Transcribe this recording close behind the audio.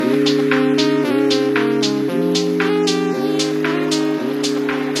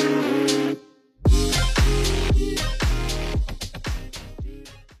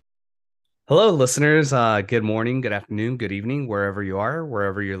Hello, listeners. Good morning, good afternoon, good evening, wherever you are,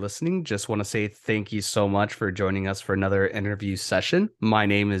 wherever you're listening. Just want to say thank you so much for joining us for another interview session. My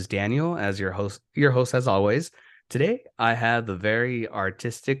name is Daniel, as your host as always. Today, I have the very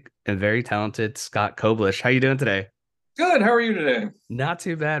artistic and very talented Scott Koblish. How you doing today? Good. How are you today? Not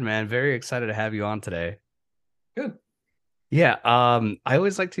too bad, man. Very excited to have you on today. Good. Yeah, I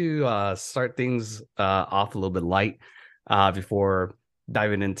always like to start things off a little bit light before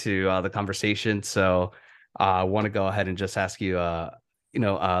diving into the conversation. So I want to go ahead and just ask you, a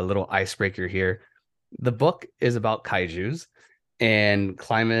little icebreaker here. The book is about kaijus and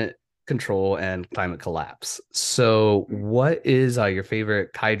climate control and climate collapse. So, what is your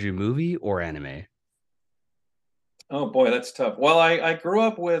favorite kaiju movie or anime? Oh boy, that's tough. Well, I grew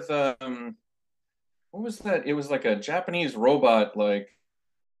up with what was that? It was like a Japanese robot, like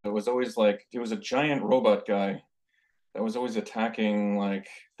it was always like it was a giant robot guy that was always attacking like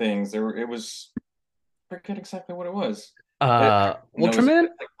things. It was I forget exactly what it was. No, it was Ultraman?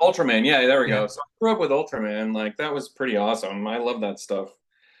 like Ultraman. Yeah, there we Yeah. go. So I grew up with Ultraman. Like that was pretty awesome. I love that stuff.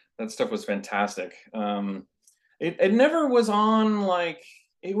 That stuff was fantastic. It never was on like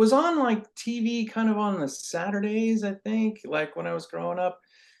it was on like TV kind of on the Saturdays, I think, like when I was growing up.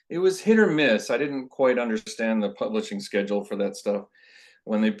 It was hit or miss. I didn't quite understand the publishing schedule for that stuff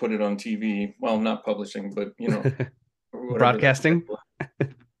when they put it on TV. Well, not publishing, but whatever that Broadcasting?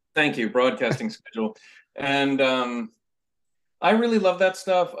 schedule. Thank you, broadcasting schedule. And I really love that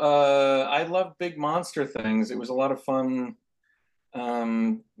stuff. I love big monster things. It was a lot of fun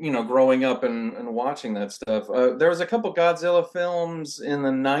growing up and watching that stuff. There was a couple Godzilla films in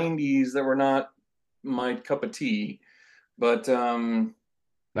the 90s that were not my cup of tea, but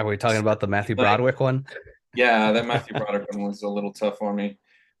Are we talking about the Matthew like, Broderick one? yeah, that Matthew Broderick one was a little tough for me.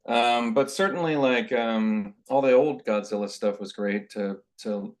 But certainly, like all the old Godzilla stuff was great to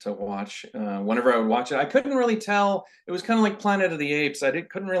watch. Whenever I would watch it, I couldn't really tell. It was kind of like Planet of the Apes.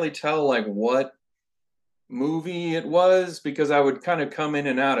 Couldn't really tell like what movie it was because I would kind of come in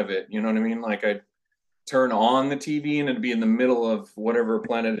and out of it. You know what I mean? Like I'd turn on the TV and it'd be in the middle of whatever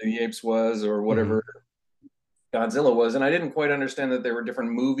Planet of the Apes was or Mhm. whatever Godzilla was, and I didn't quite understand that there were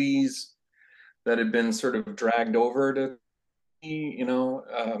different movies that had been sort of dragged over to, you know.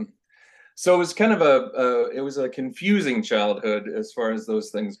 So it was kind of it was a confusing childhood as far as those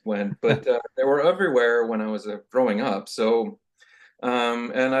things went, but they were everywhere when I was growing up. So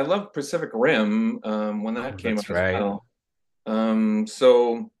and I loved Pacific Rim when that Oh, came out that's as right. well.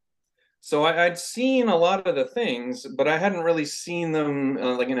 So I'd seen a lot of the things, but I hadn't really seen them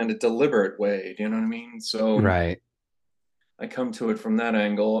like in a deliberate way. Do you know what I mean? So Right. I come to it from that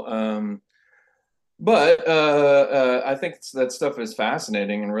angle. But I think that stuff is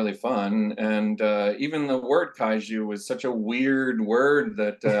fascinating and really fun. And even the word kaiju was such a weird word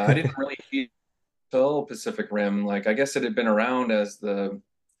that I didn't really feel till Pacific Rim. Like I guess it had been around as the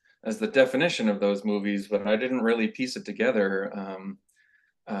definition of those movies, but I didn't really piece it together.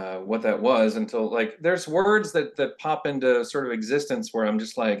 What that was until like there's words that pop into sort of existence where I'm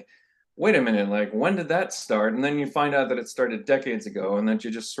just like, wait a minute, like when did that start? And then you find out that it started decades ago, and that you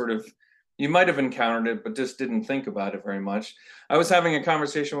just sort of you might have encountered it, but just didn't think about it very much. I was having a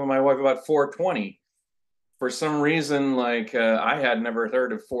conversation with my wife about 420. For some reason, like I had never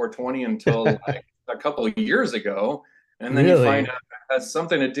heard of 420 until like a couple of years ago, and then you find Really? out it has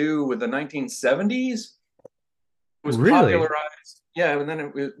something to do with the 1970s was Really? popularized. Yeah, and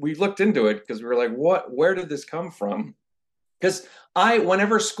then we looked into it because we were like, what? Where did this come from? Because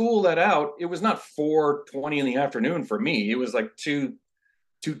whenever school let out, it was not 4:20 in the afternoon for me. It was like 2:20,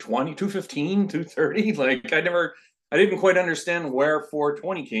 2:15, 2:30. Like I didn't quite understand where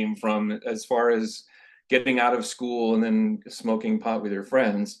 4:20 came from as far as getting out of school and then smoking pot with your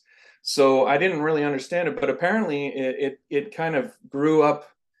friends. So I didn't really understand it, but apparently it kind of grew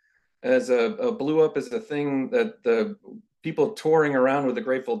up as a blew up as a thing that the people touring around with the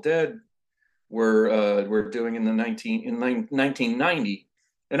Grateful Dead were doing in the 1990,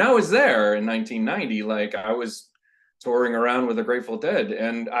 and I was there in 1990. Like I was touring around with the Grateful Dead,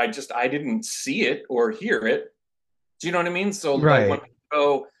 and I didn't see it or hear it. Do you know what I mean? So like Right.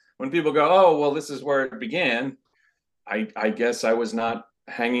 when people go, oh well, this is where it began. I guess I was not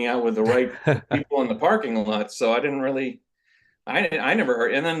hanging out with the right people in the parking lot, so I didn't really I never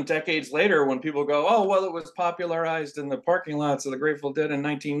heard. And then decades later, when people go, "Oh, well, it was popularized in the parking lots of the Grateful Dead in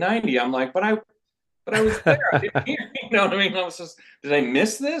 1990," I'm like, but I was there. I didn't hear." You know what I mean? I was just, did I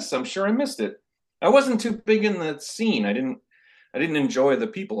miss this? I'm sure I missed it. I wasn't too big in the scene. I didn't enjoy the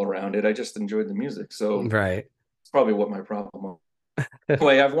people around it. I just enjoyed the music. So Right. it's probably what my problem was.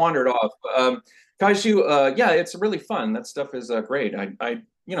 Anyway, I've wandered off. Kaiju, yeah, it's really fun. That stuff is great.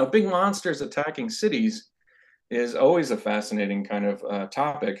 Big monsters attacking cities is always a fascinating kind of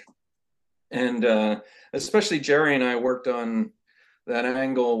topic. And especially Jerry and I worked on that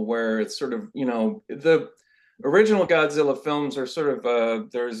angle where it's sort of, the original Godzilla films are sort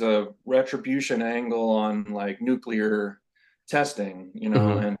of, there's a retribution angle on like nuclear testing, Hmm.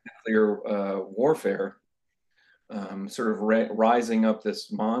 and nuclear warfare, sort of rising up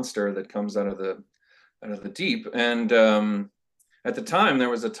this monster that comes out of the deep. And at the time, there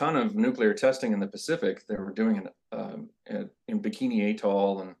was a ton of nuclear testing in the Pacific. They were doing it in Bikini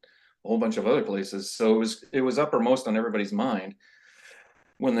Atoll and a whole bunch of other places. So it was uppermost on everybody's mind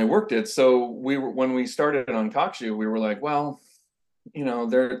when they worked it. So when we started on Kokju, we were like, well,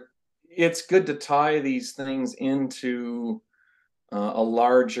 there, it's good to tie these things into a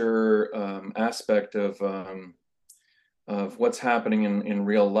larger aspect of what's happening in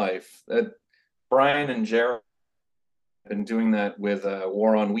real life. That Brian and Jared have been doing that with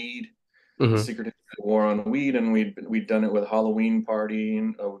War on Weed, the Hmm. Secret History of War on Weed, and we'd done it with Halloween Party,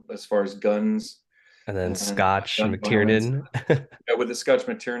 as far as guns And then and Scotch gun violence, McTiernan. with the Scotch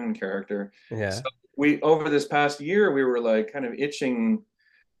McTiernan character. So Yeah. we over this past year we were like kind of scratching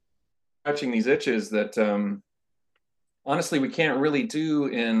these itches that honestly we can't really do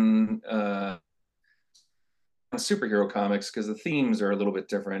in superhero comics because the themes are a little bit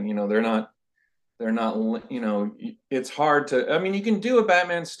different. They're not it's hard to, I mean, you can do a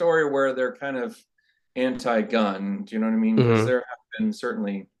Batman story where they're kind of anti-gun, do you know what I mean? Because Hmm. there have been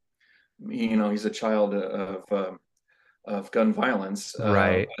certainly, he's a child of gun violence,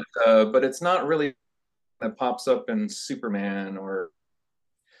 Right. but it's not really that pops up in Superman or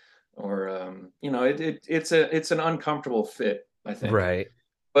it's an uncomfortable fit, I think. Right.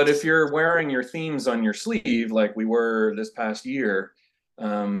 But if you're wearing your themes on your sleeve, like we were this past year,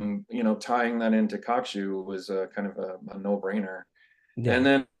 tying that into Kokshu was kind of a no-brainer. And Yeah.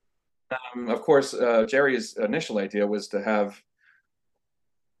 then, of course, Jerry's initial idea was to have,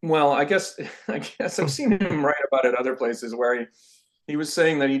 well, I guess I've seen him write about it other places where he was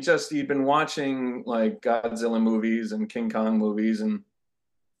saying that he'd been watching like Godzilla movies and King Kong movies, and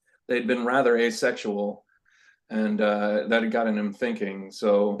they'd been rather asexual, and that had gotten him thinking.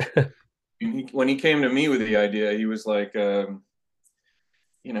 So when he came to me with the idea, he was like,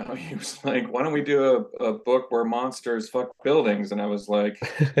 he was like, "Why don't we do a book where monsters fuck buildings?" And I was like,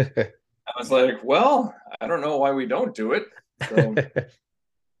 "Well, I don't know why we don't do it." So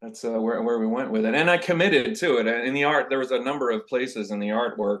that's where we went with it, and I committed to it. In the art, there was a number of places in the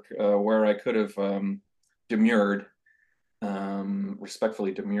artwork where I could have demurred,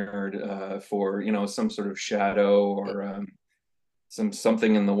 respectfully demurred, for some sort of shadow or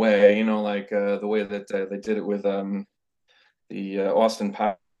something in the way, like the way that they did it with the Austin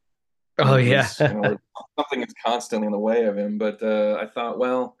Powers Oh yeah. movies, where something is constantly in the way of him. But I thought,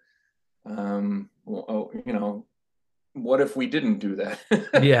 well, what if we didn't do that?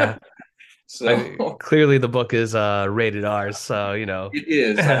 Yeah. So Clearly the book is rated R, so it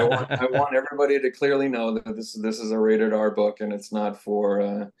is. I want everybody to clearly know that this is a rated R book, and it's not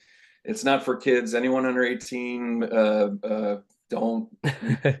for kids. Anyone under 18, don't.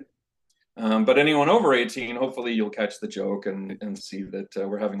 But anyone over 18, hopefully you'll catch the joke and see that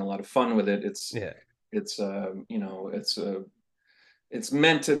we're having a lot of fun with it. Yeah. It's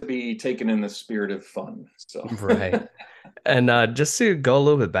meant to be taken in the spirit of fun. So Right. And just to go a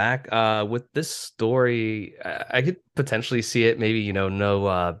little bit back, with this story, I could potentially see it maybe,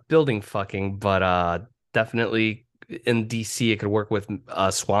 no building fucking, but definitely in DC it could work with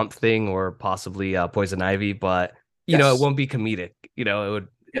Swamp Thing or possibly Poison Ivy, but it yes, won't be comedic. yeah,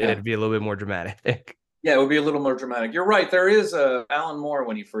 It'd be a little bit more dramatic. yeah, it would be a little more dramatic. You're right. There is Alan Moore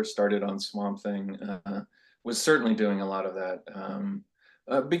when he first started on Swamp Thing, was certainly doing a lot of that,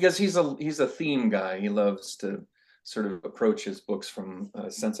 because he's a theme guy. He loves to sort of approach his books from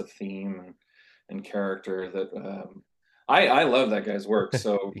a sense of theme and character. That I love that guy's work.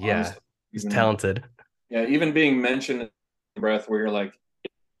 So Yeah, honestly, he's even talented. yeah, even being mentioned in the breath where you're like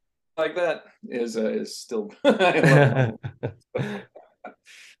that is still I love Alan.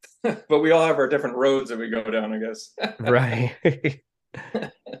 But we all have our different roads that we go down, I guess. Right.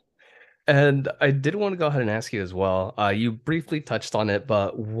 And I did want to go ahead and ask you as well. You briefly touched on it,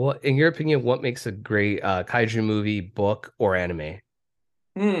 but in your opinion, what makes a great kaiju movie, book, or anime?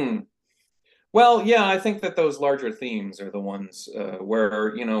 Hmm. Well, yeah, I think that those larger themes are the ones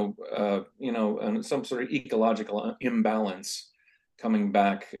where some sort of ecological imbalance coming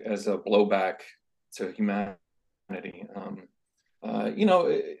back as a blowback to humanity. Uh, you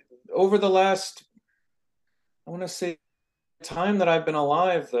know, over the last, I want to say time that I've been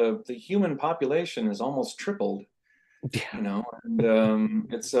alive, the human population has almost tripled, Yeah. and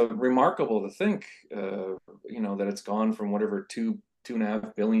it's remarkable to think, that it's gone from whatever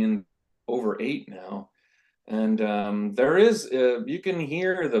 2.5 billion over 8 now. And there is, you can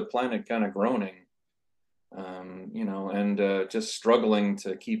hear the planet kind of groaning, and just struggling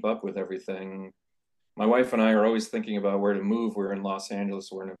to keep up with everything. My wife and I are always thinking about where to move. We're in Los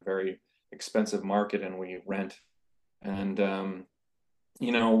Angeles. We're in a very expensive market and we rent. And,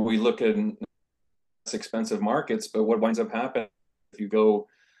 we look at expensive markets, but what winds up happening if you go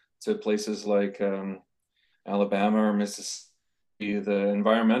to places like Alabama or Mississippi, the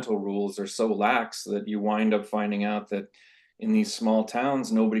environmental rules are so lax that you wind up finding out that in these small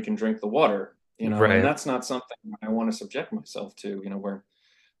towns, nobody can drink the water, and Right. that's not something I want to subject myself to,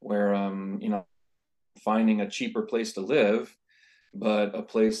 where finding a cheaper place to live, but a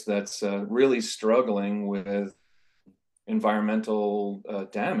place that's really struggling with environmental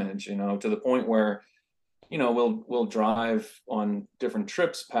damage, to the point where we'll drive on different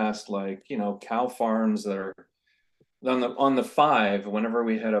trips past, like, cow farms that are on the five. Whenever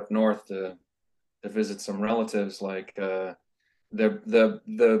we head up north to visit some relatives, like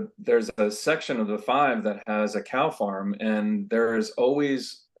there's a section of the five that has a cow farm, and there's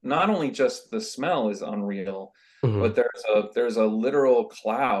always, not only just the smell is unreal, Mhm. but there's a literal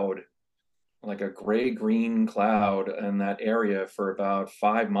cloud, like a gray green cloud in that area for about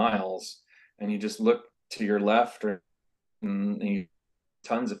 5 miles, and you just look to your left, and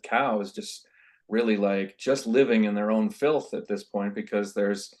tons of cows just really, like, just living in their own filth at this point, because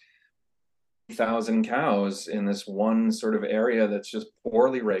there's 1,000 cows in this one sort of area that's just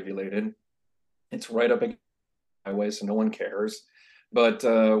poorly regulated. It's right up against the highway, so no one cares. But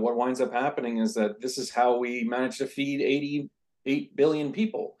what winds up happening is that this is how we manage to feed 88 billion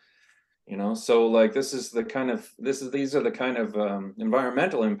people. So, like, these are the kind of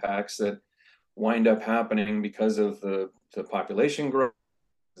environmental impacts that wind up happening because of the population growth,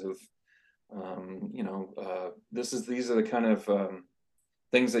 of these are the kind of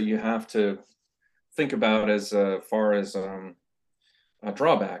things that you have to think about as far as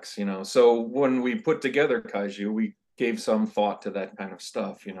drawbacks. So when we put together Kaiju, we gave some thought to that kind of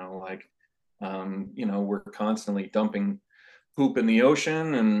stuff. Like, we're constantly dumping poop in the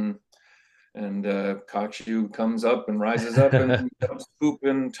ocean, and Kokju comes up and rises up and dumps poop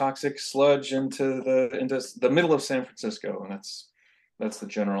and toxic sludge into the middle of San Francisco, and that's the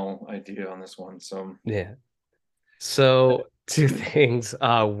general idea on this one. So Yeah. So two things.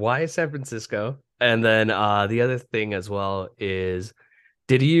 Why San Francisco? And then the other thing as well is,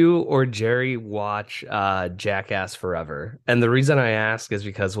 did you or Jerry watch Jackass Forever? And the reason I ask is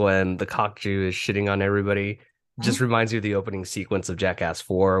because when the cockatoo is shitting on everybody, just reminds you of the opening sequence of Jackass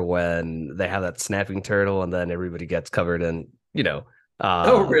 4 when they have that snapping turtle and then everybody gets covered in, Oh,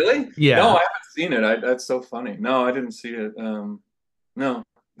 uh really? No, yeah. I haven't seen it. That's so funny. No, I didn't see it. No.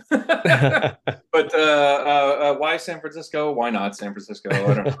 But why San Francisco? Why not San Francisco?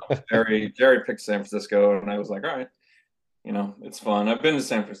 I don't know. Jerry picked San Francisco, and I was like, all right, it's fun. I've been to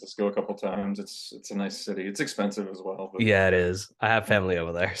San Francisco a couple times. It's a nice city. It's expensive as well, but Yeah, it is. I have family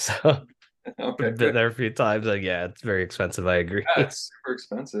over there, so okay, I've been good. there a few times. Like, yeah, it's very expensive. I Yeah, agree. it's super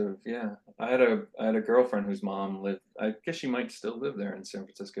expensive. Yeah, I had a girlfriend whose mom lived. I guess she might still live there in San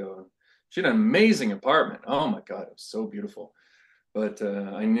Francisco, and she had an amazing apartment. Oh my God, it was so beautiful. But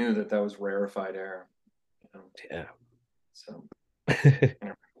I knew that was rarefied air. You know, Yeah. so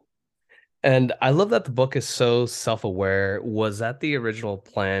yeah. And I love that the book is so self-aware. Was that the original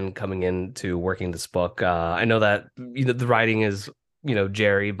plan coming into working this book? I know that the writing is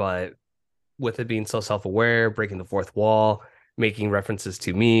Jerry, but with it being so self-aware, breaking the fourth wall, making references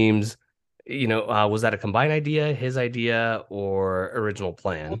to memes, was that a combined idea, his idea, or original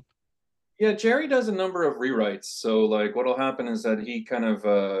plan? Yeah, Jerry does a number of rewrites. So, like, what'll happen is that he kind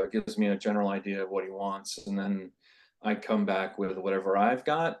of gives me a general idea of what he wants, and then I come back with whatever I've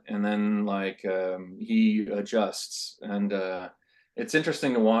got, and then, like, he adjusts. And it's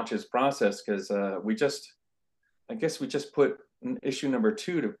interesting to watch his process, because I guess we just put issue number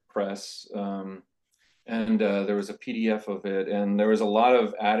 2 to press, and there was a PDF of it, and there was a lot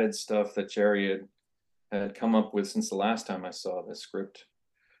of added stuff that Jerry had come up with since the last time I saw the script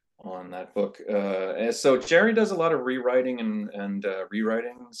on that book. And so Jerry does a lot of rewriting and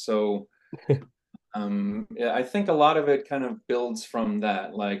rewriting. So yeah, I think a lot of it kind of builds from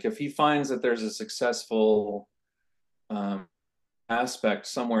that. Like, if he finds that there's a successful um, aspect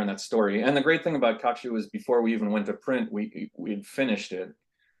somewhere in that story, and the great thing about Kakshu is, before we even went to print, we'd finished it.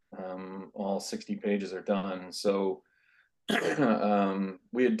 All 60 pages are done. So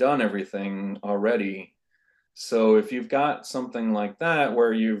we had done everything already. So if you've got something like that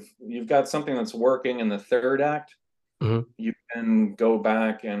where you've got something that's working in the third act, Mhm. you can go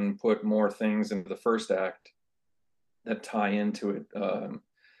back and put more things into the first act that tie into it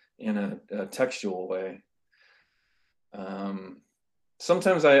in a textual way. Um,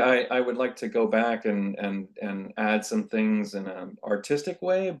 Sometimes I would like to go back and add some things in an artistic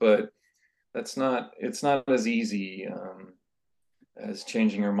way, but it's not as easy as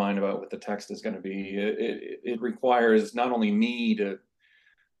changing your mind about what the text is going to be. It requires not only me to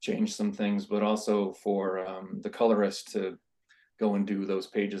change some things, but also for the colorist to go and do those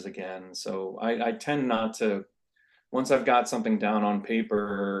pages again. So I tend not to, once I've got something down on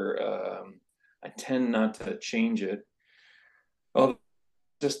paper, I tend not to change it. Oh,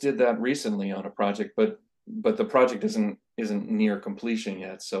 just did that recently on a project, but the project isn't near completion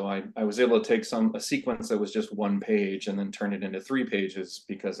yet. So I was able to take a sequence that was just one page and then turn it into 3 pages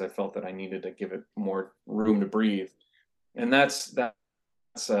because I felt that I needed to give it more room to breathe. And that's you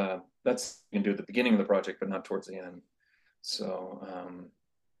can do at the beginning of the project, but not towards the end. So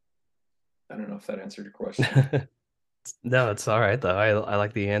I don't know if that answered your question. No, it's all right though. I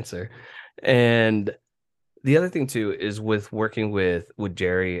like the answer. And the other thing too is with working with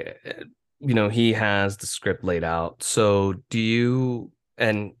Jerry, he has the script laid out. So do you,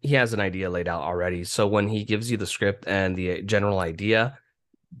 and he has an idea laid out already. So when he gives you the script and the general idea,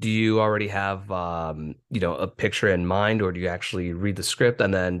 do you already have a picture in mind, or do you actually read the script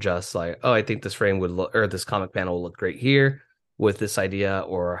and then just like, oh, I think this frame would look, or this comic panel will look great here with this idea,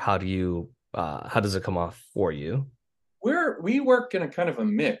 or how does it come off for you? We work in a kind of a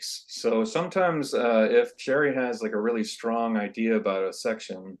mix. So sometimes if Jerry has like a really strong idea about a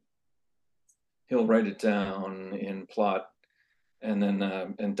section, he'll write it down in plot and then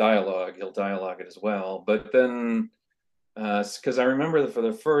in dialogue, he'll dialogue it as well. But then, because I remember that for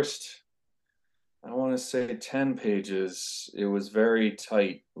the first, I want to say 10 pages, it was very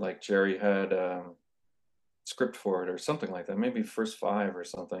tight. Like Jerry had script for it or something like that, maybe first five or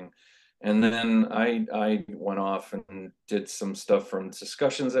something. And then I went off and did some stuff from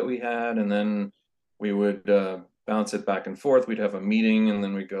discussions that we had, and then we would bounce it back and forth. We'd have a meeting, and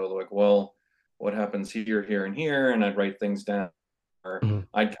then we'd go like, well, what happens here, here, and here, and I'd write things down. Or Mhm.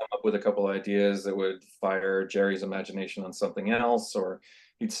 I'd come up with a couple ideas that would fire Jerry's imagination on something else, or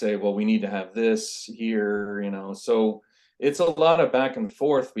he'd say, well, we need to have this here, you know. So it's a lot of back and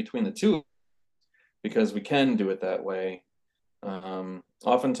forth between the two because we can do it that way.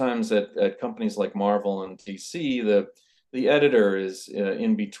 Oftentimes at companies like Marvel and DC, the editor is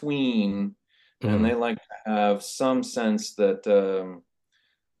in between, and Mhm. they like to have some sense that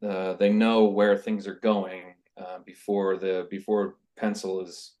they know where things are going before pencil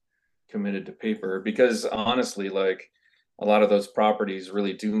is committed to paper. Because honestly, like a lot of those properties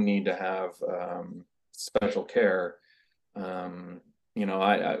really do need to have special care. Um,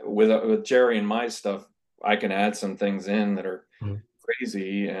 I with Jerry and my stuff, I can add some things in that are Mhm.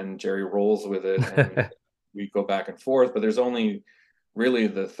 crazy, and Jerry rolls with it, and we go back and forth. But there's only really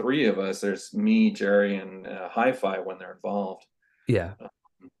the three of us. There's me, Jerry, and Hi-Fi when they're involved. Yeah.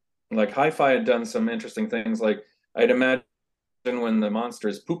 Like Hi-Fi had done some interesting things. Like I'd imagine when the monster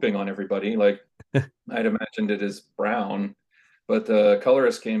is pooping on everybody, like I'd imagined it as brown, but the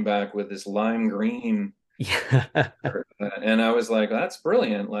colorist came back with this lime green. Yeah. And I was like, that's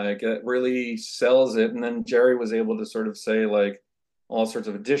brilliant. Like it really sells it. And then Jerry was able to sort of say like all sorts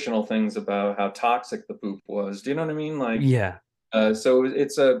of additional things about how toxic the poop was. Do you know what I mean? Like, Yeah. so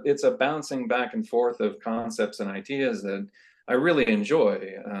it's a bouncing back and forth of concepts and ideas that I really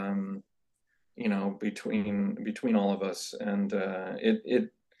enjoy. Between all of us, and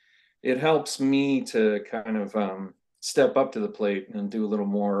it helps me to kind of step up to the plate and do a little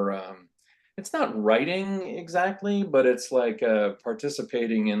more. It's not writing exactly, but it's like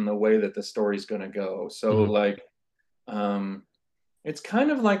participating in the way that the story's going to go. So Mhm. like, um, it's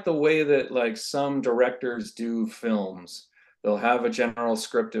kind of like the way that like some directors do films. They'll have a general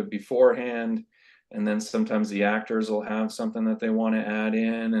script of beforehand, and then sometimes the actors will have something that they want to add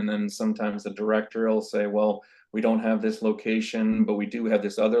in, and then sometimes the director will say, "Well, we don't have this location, but we do have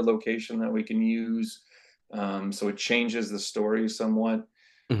this other location that we can use." So it changes the story somewhat.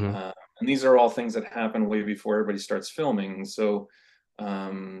 Mhm. Uh, and these are all things that happen way before everybody starts filming. So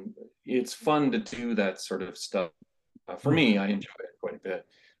um, it's fun to do that sort of stuff. For Yeah. me, I enjoy it quite a bit.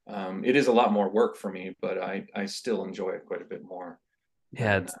 It is a lot more work for me, but I still enjoy it quite a bit more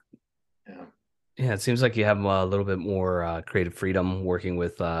Yeah. than yeah. Yeah, it seems like you have a little bit more creative freedom working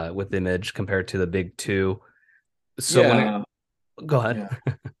with Image compared to the big two. So when it Yeah, go ahead.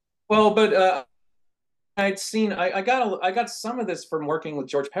 yeah. Well, but I got some of this from working with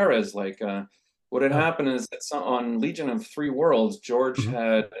George Perez. Like What had Oh, happened is that on Legion of Three Worlds, George mhm.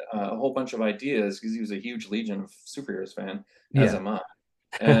 had a whole bunch of ideas because he was a huge Legion of Superheroes fan, as Yeah. am I.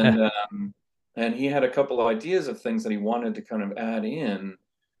 And and he had a couple of ideas of things that he wanted to kind of add in,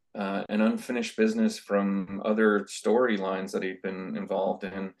 an unfinished business from other storylines that he'd been involved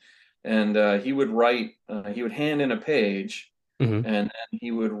in. And he would hand in a page, Hmm. and then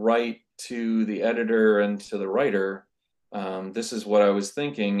he would write to the editor and to the writer, this is what I was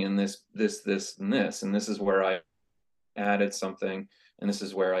thinking in this, and this is where I added something, and this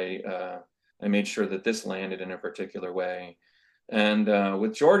is where I made sure that this landed in a particular way. And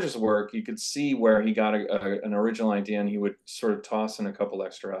with George's work, you could see where he got an original idea, and he would sort of toss in a couple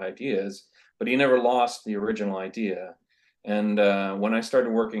extra ideas, but he never lost the original idea. And when I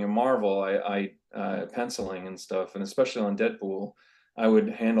started working in Marvel, I penciling and stuff, and especially on Deadpool, I would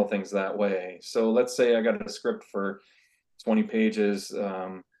handle things that way. So let's say I got a script for 20 pages,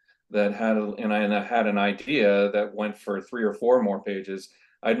 that had, and I had an idea that went for 3 or 4 more pages.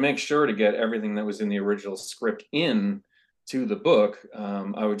 I'd make sure to get everything that was in the original script in to the book.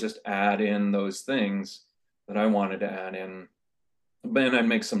 I would just add in those things that I wanted to add in. Then I'd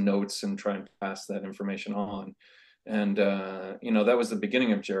make some notes and try and pass that information on. And that was the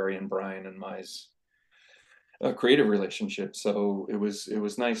beginning of Jerry and Brian and my creative relationship. So it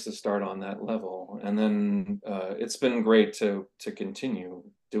was nice to start on that level, and then it's been great to continue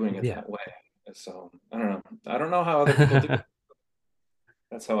doing it Yeah. that way. So I don't know how other people do it.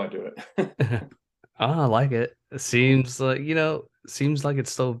 That's how I do it. I like it. It seems like, seems like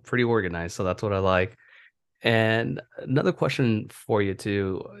it's still pretty organized. So that's what I like. And another question for you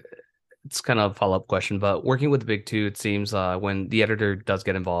too. It's kind of a follow-up question, but working with the big two, it seems when the editor does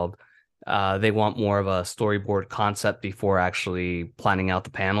get involved, they want more of a storyboard concept before actually planning out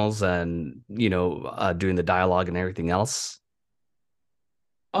the panels and, doing the dialogue and everything else.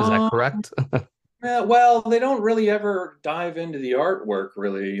 Is that um correct? yeah, well, they don't really ever dive into the artwork,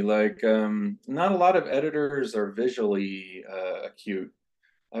 really. Like, not a lot of editors are visually acute.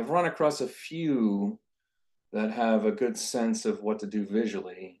 I've run across a few that have a good sense of what to do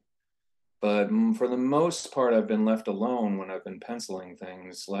visually. But for the most part, I've been left alone when I've been penciling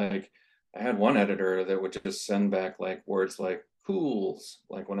things. Like, I had one editor that would just send back like words like "cools,"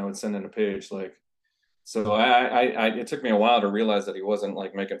 like when I would send in a page. Like, so it took me a while to realize that he wasn't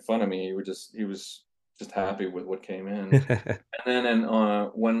like making fun of me. He was just happy with what came in. And then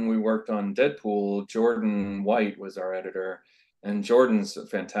when we worked on Deadpool, Jordan White was our editor, and Jordan's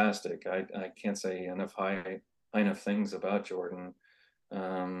fantastic. I can't say enough high enough things about Jordan.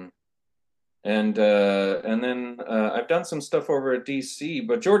 Um, and then I've done some stuff over at DC,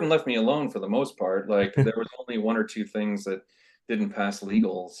 but Jordan left me alone for the most part. Like, there was only 1 or 2 things that didn't pass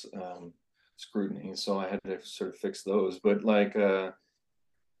legal's scrutiny, so I had to sort of fix those. But like, I've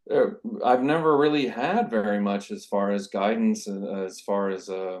never really had very much as far as guidance, as far as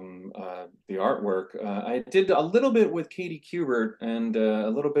the artwork. I did a little bit with Katie Kubert and a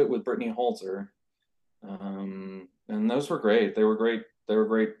little bit with Brittany Holzer, and those were great. They were great. They were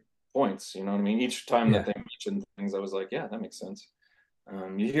great points. You know what I mean? Each time that Yeah. they mentioned things, I was like, yeah, that makes sense.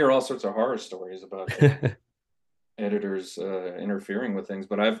 You hear all sorts of horror stories about editors interfering with things,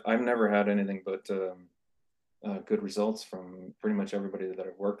 but I've never had anything but good results from pretty much everybody that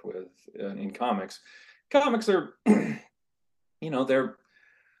I've worked with in comics. Comics are, they're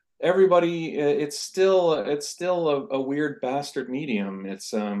everybody. It's still a weird bastard medium.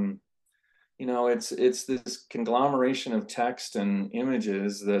 It's this conglomeration of text and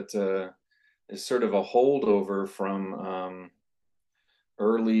images that is sort of a holdover from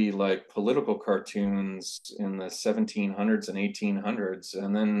early like political cartoons in the 1700s and 1800s,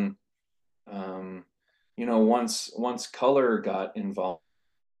 and then once color got involved,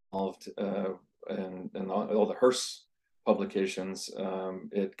 and all the Hearst publications,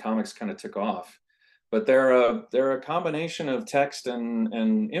 comics kind of took off. But they're a combination of text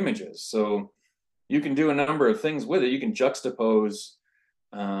and images, so you can do a number of things with it. You can juxtapose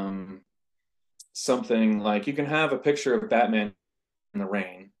um, something like, you can have a picture of Batman in the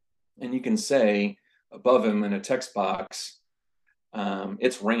rain, and you can say above him in a text box,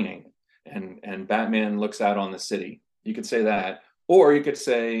 it's raining, and Batman looks out on the city. You could say that, or you could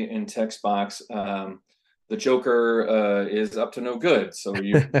say in text box, the Joker is up to no good. So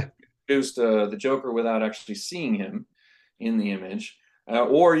you've introduced the Joker without actually seeing him in the image.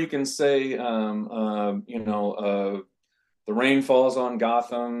 Or you can say, the rain falls on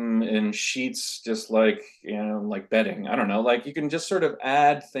Gotham in sheets, just like, like bedding. I don't know. Like, you can just sort of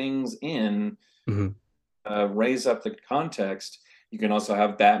add things in, Mhm. raise up the context. You can also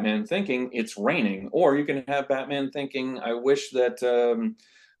have Batman thinking it's raining, or you can have Batman thinking, "I wish that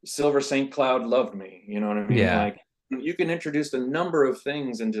Silver St. Cloud loved me. You know what I mean? Yeah. Like you can introduce a number of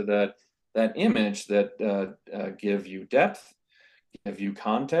things into that image that give you depth, give you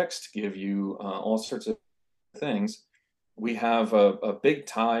context, give you all sorts of things. We have a big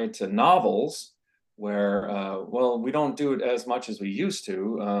tie to novels where, well, we don't do it as much as we used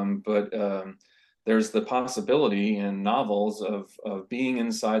to, but there's the possibility in novels of being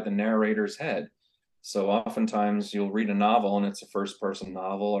inside the narrator's head. So oftentimes you'll read a novel and it's a first person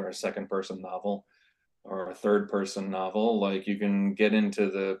novel or a second person novel or a third person novel. Like you can get into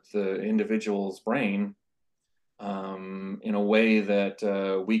the individual's brain in a way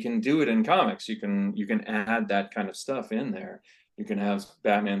that we can do it in comics. You can add that kind of stuff in there. You can have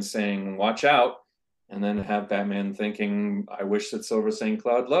Batman saying "Watch out," and then have Batman thinking, "I wish that Silver St.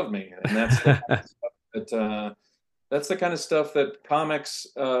 Cloud loved me," and that's the kind of stuff that comics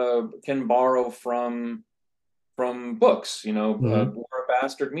can borrow from books. You know, Mhm. we're a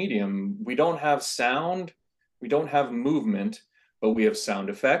bastard medium. We don't have sound, we don't have movement, but we have sound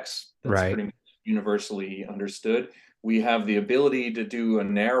effects. That's Right. pretty much universally understood. We have the ability to do a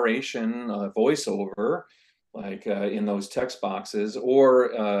narration, a voiceover, like in those text boxes, or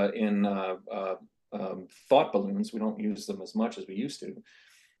in thought balloons. We don't use them as much as we used to.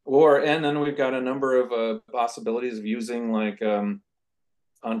 Or and then we've got a number of possibilities of using like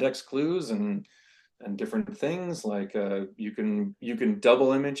context clues and different things like you can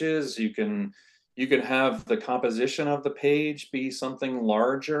double images, you can have the composition of the page be something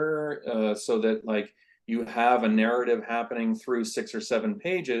larger so that like you have a narrative happening through 6 or 7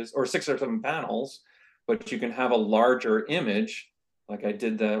 pages or 6 or 7 panels, but you can have a larger image. Like I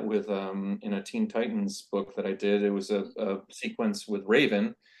did that with in a Teen Titans book that I did. It was a sequence with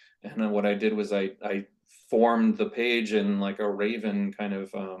Raven, and then what I did was I formed the page in like a Raven kind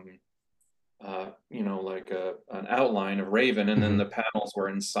of like an outline of Raven, and then Mhm. the panels were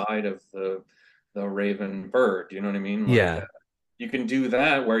inside of the Raven bird. You know what I mean? Like Yeah. you can do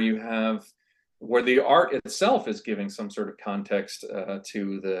that where the art itself is giving some sort of context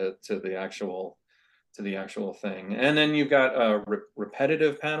to the actual thing, and then you've got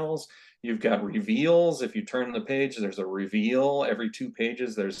repetitive panels. You've got reveals. If you turn the page, there's a reveal. Every 2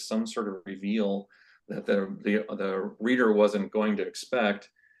 pages, there's some sort of reveal that the reader wasn't going to expect.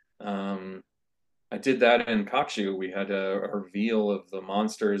 Um, I did that in Kokju. We had a reveal of the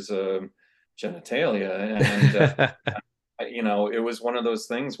monster's genitalia, and it was one of those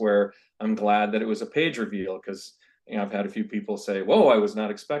things where I'm glad that it was a page reveal because I've had a few people say, "Whoa, I was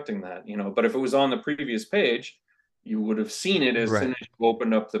not expecting that." But if it was on the previous page, you would have seen it as soon Right. as you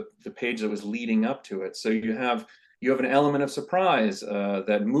opened up the page that was leading up to it. So you have an element of surprise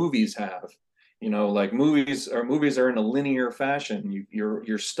that movies have. Like movies are in a linear fashion.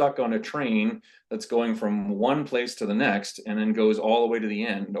 You're stuck on a train that's going from one place to the next and then goes all the way to the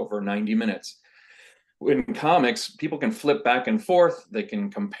end over 90 minutes. In comics, people can flip back and forth. They can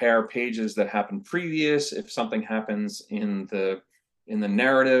compare pages that happened previous. If something happens in the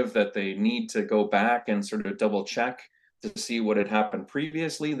narrative that they need to go back and sort of double check to see what had happened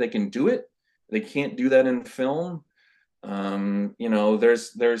previously, they can do it. They can't do that in film.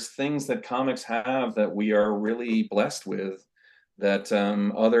 There's things that comics have that we are really blessed with that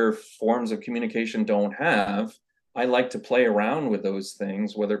other forms of communication don't have. I like to play around with those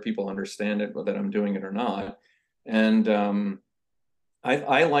things, whether people understand it, that I'm doing it or not. And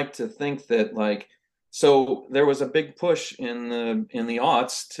I like to think that like so there was a big push in the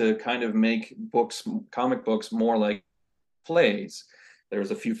aughts to kind of make comic books more like plays. There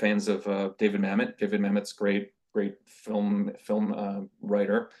was a few fans of David Mamet. David Mamet's great film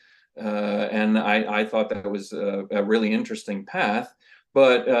writer, and I thought that was a really interesting path.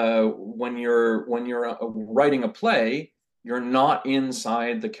 But when you're writing a play, you're not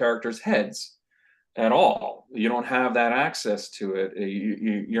inside the characters' heads at all. You don't have that access to it.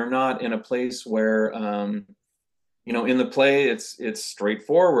 You're not in a place where in the play it's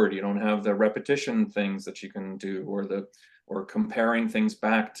straightforward. You don't have the repetition things that you can do or comparing things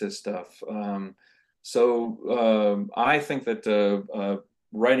back to stuff. So I think that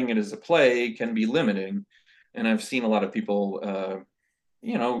writing it as a play can be limiting, and I've seen a lot of people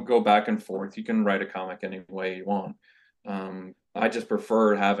go back and forth. You can write a comic any way you want. I just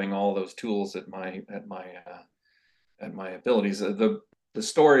prefer having all those tools at my abilities. The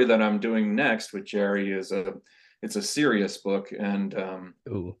story that I'm doing next with Jerry it's a serious book, and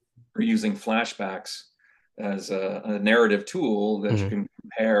Ooh. we're using flashbacks as a narrative tool that you Mhm. can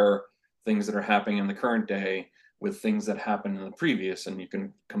compare things that are happening in the current day with things that happened in the previous, and you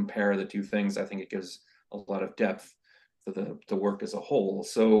can compare the two things. I think it gives a lot of depth to the work as a whole.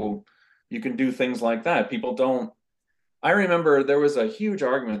 So you can do things like that. People don't I remember there was a huge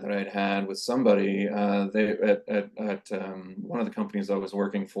argument that I'd had with somebody they at one of the companies I was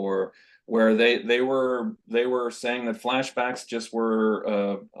working for, where they were saying that flashbacks just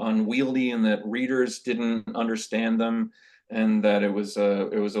were unwieldy and that readers didn't understand them, and that it was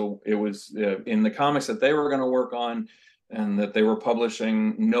in the comics that they were going to work on, and that they were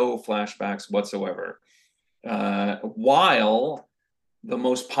publishing no flashbacks whatsoever. While the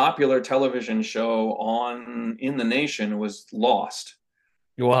most popular television show on in the nation was Lost.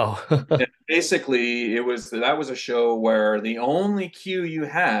 Wow. And basically, that was a show where the only cue you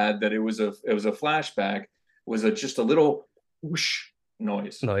had that it was a flashback was just a little whoosh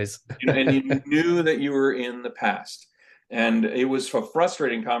noise, Noise. and you knew that you were in the past. And it was a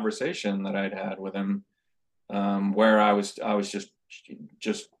frustrating conversation that I'd had with him, where I was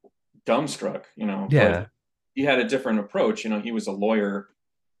just dumbstruck, but Yeah. he had a different approach. He was a lawyer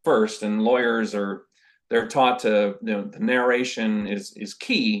first, and lawyers they're taught to, the narration is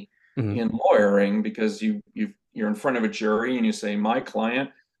key Mhm. in lawyering, because you're in front of a jury and you say, my client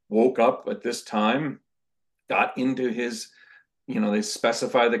woke up at this time, got into his, they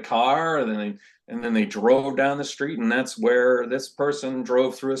specify the car, and then they drove down the street, and that's where this person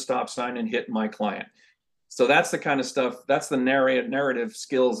drove through a stop sign and hit my client. So that's the kind of stuff, that's the narrative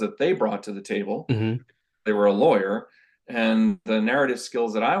skills that they brought to the table. Mhm. They were a lawyer, and the narrative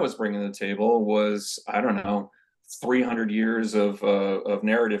skills that I was bringing to the table was, I don't know, 300 years of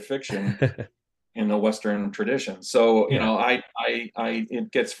narrative fiction in the Western tradition. So, Yeah.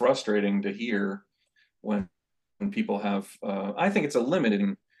 it gets frustrating to hear when people have. I think it's a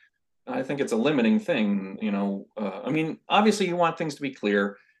limiting thing. I mean, obviously, you want things to be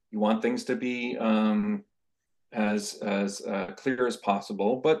clear. You want things to be as clear as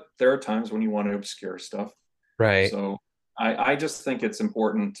possible, but there are times when you want to obscure stuff. Right. So I just think it's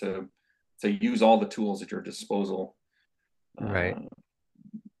important to use all the tools at your disposal. Right. Uh,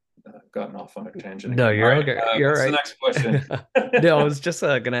 I've gotten off on a tangent No, again. All you're right, okay. You're what's the right. next question? No, I was just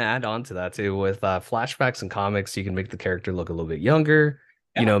gonna add on to that too. With flashbacks and comics, you can make the character look a little bit younger.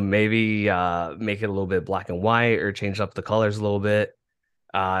 Yeah, Maybe make it a little bit black and white or change up the colors a little bit.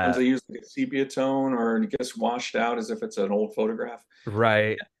 sometimes Uh, they use like a sepia tone, or it gets washed out as if it's an old photograph.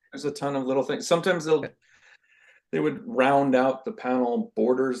 right. There's a ton of little things. Sometimes they would round out the panel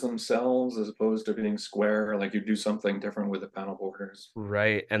borders themselves as opposed to being square. Like you do something different with the panel borders.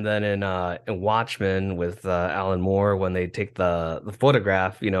 Right. And then in Watchmen with Alan Moore, when they take the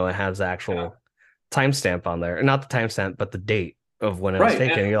photograph, it has the Yeah. actual timestamp on there. Not the timestamp, but the date of when it was Right.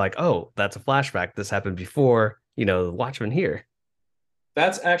 taken. And you're like, oh, that's a flashback. This happened before, the Watchmen here.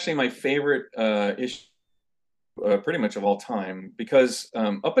 That's actually my favorite issue, pretty much of all time, because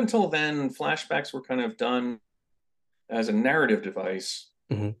up until then, flashbacks were kind of done as a narrative device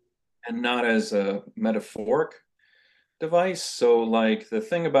Hmm. and not as a metaphoric device. So, like, the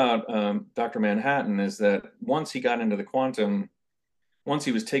thing about Dr. Manhattan is that once he got into the quantum, once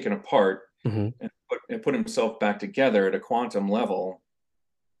he was taken apart Hmm. and put himself back together at a quantum level,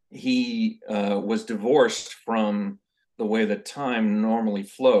 he was divorced from the way that time normally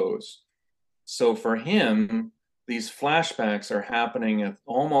flows. So for him, these flashbacks are happening at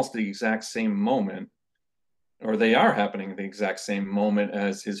almost the exact same moment, or they are happening at the exact same moment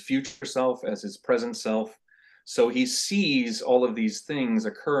as his future self, as his present self. So he sees all of these things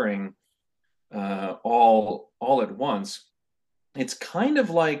occurring all at once. It's kind of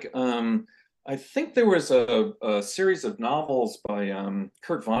like, I think there was a series of novels by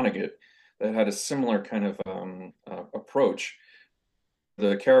Kurt Vonnegut that had a similar kind of approach.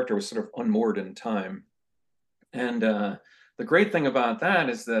 The character was sort of unmoored in time. And the great thing about that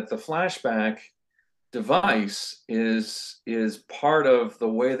is that the flashback device is part of the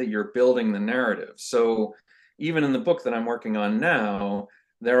way that you're building the narrative. So even in the book that I'm working on now,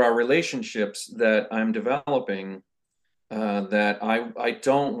 there are relationships that I'm developing that I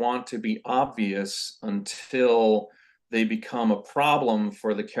don't want to be obvious until they become a problem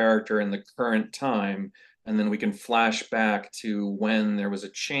for the character in the current time. And then we can flash back to when there was a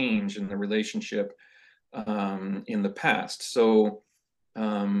change in the relationship in the past. So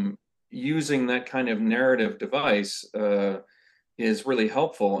using that kind of narrative device is really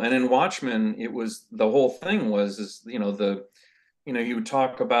helpful. And in Watchmen, it was the whole thing was is you would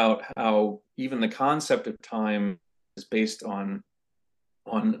talk about how even the concept of time is based on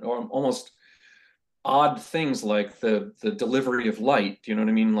almost odd things like the delivery of light. Do you know what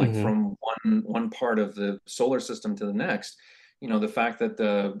I mean? Like Hmm. from one part of the solar system to the next. The fact that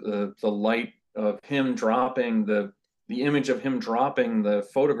the light of him dropping the image of him dropping the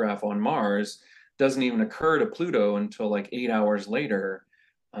photograph on Mars doesn't even occur to Pluto until like 8 hours later.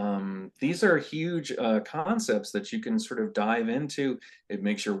 these are huge concepts that you can sort of dive into. It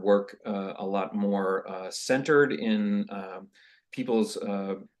makes your work a lot more centered in people's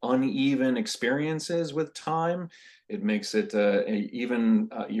uneven experiences with time. It makes it even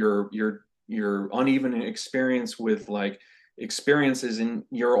your uneven experience with like experiences in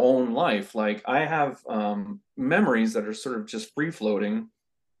your own life. Like I have memories that are sort of just free floating,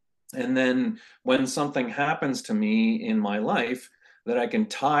 and then when something happens to me in my life that I can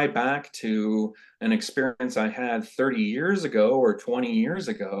tie back to an experience I had 30 years ago or 20 years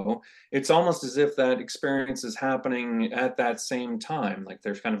ago, it's almost as if that experience is happening at that same time, like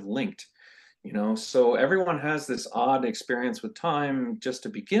they're kind of linked, you know? So everyone has this odd experience with time just to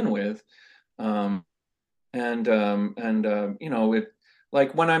begin with. Um, you know, it,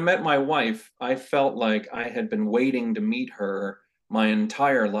 like when I met my wife, I felt like I had been waiting to meet her my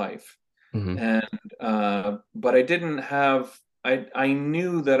entire life. Hmm. And but I didn't have, I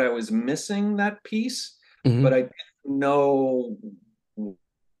knew that I was missing that piece, but Hmm. I didn't know was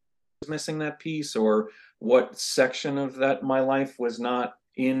missing that piece or what section of that my life was not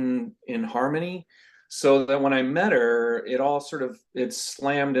in harmony. So that when I met her, it all sort of it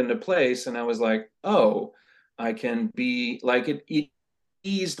slammed into place, and I was like, oh, I can be like it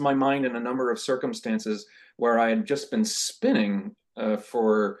eased my mind in a number of circumstances where I had just been spinning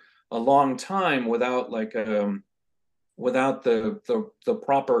for a long time without like without the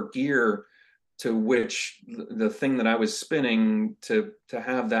proper gear to which the thing that I was spinning to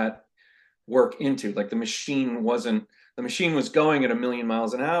have that work into. Like the machine was going at a million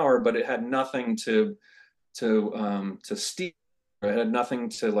miles an hour, but it had nothing to steer. It had nothing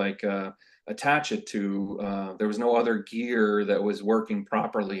to like attach it to. There was no other gear that was working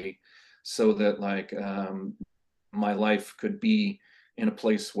properly, so that like my life could be in a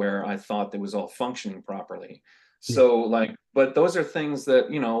place where I thought that was all functioning properly. Yeah. So like, but those are things that,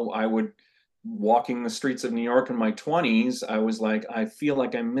 you know, I would walking the streets of New York in my 20s, I was like, I feel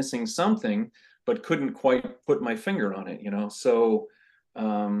like I'm missing something, but couldn't quite put my finger on it, you know? So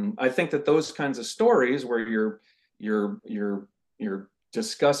I think that those kinds of stories where you're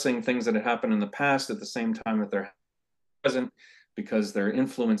discussing things that have happened in the past at the same time that they're present because they're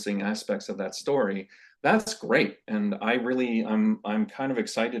influencing aspects of that story, that's great. And I'm kind of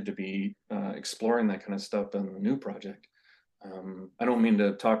excited to be exploring that kind of stuff in the new project. I don't mean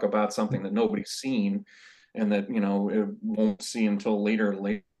to talk about something that nobody's seen and that, you know, it won't see until later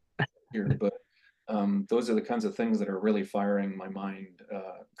but those are the kinds of things that are really firing my mind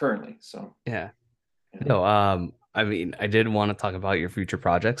currently. So Yeah. yeah. No, I mean, I did want to talk about your future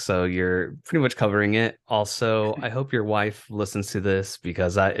projects, so you're pretty much covering it. Also, I hope your wife listens to this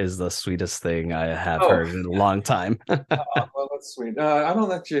because that is the sweetest thing I have Oh, heard in a long time. well, that's sweet. I don't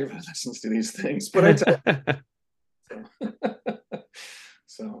let Jay listens to these things, but I tell so.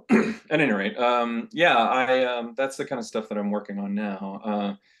 So at any rate, yeah, I that's the kind of stuff that I'm working on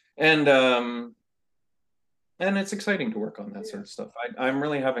now. And and it's exciting to work on that sort of stuff. I'm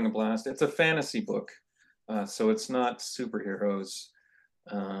really having a blast. It's a fantasy book, so it's not superheroes.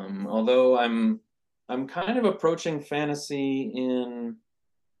 Although I'm kind of approaching fantasy in,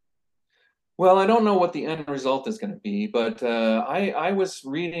 well, I don't know what the end result is going to be, but I was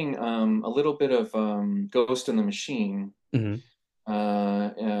reading a little bit of Ghost in the Machine, Hmm.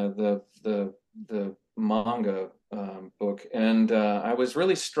 the manga book, and I was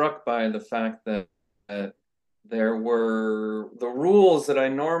really struck by the fact that there were the rules that I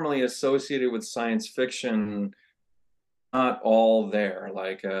normally associated with science fiction not all there.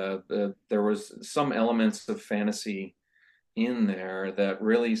 Like there was some elements of fantasy in there that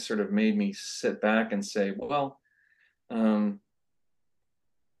really sort of made me sit back and say, well, um,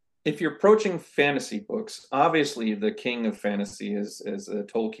 if you're approaching fantasy books, obviously the king of fantasy is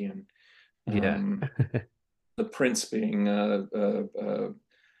Tolkien. Yeah. Um, the prince being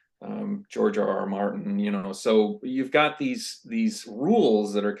George R. R. Martin, you know. So you've got these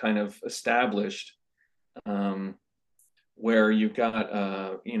rules that are kind of established, um, where you've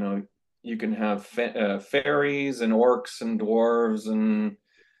got you know, you can have fairies and orcs and dwarves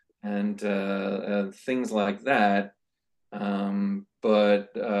and things like that. But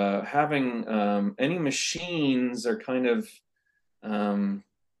having any machines are kind of um,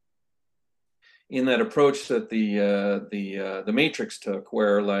 in that approach that the Matrix took,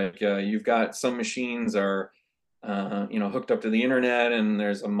 where like you've got some machines are you know, hooked up to the internet, and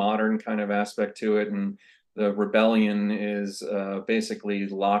there's a modern kind of aspect to it, and the rebellion is basically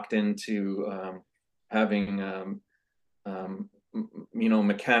locked into having um, you know,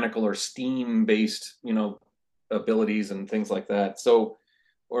 mechanical or steam based, you know, abilities and things like that. So,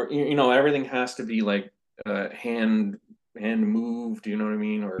 or you know, everything has to be like hand hand moved, you know what I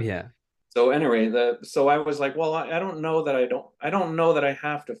mean? Or Yeah. so anyway, so I was like, well, I don't know that I don't know that I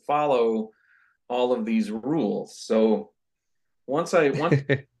have to follow all of these rules. So once I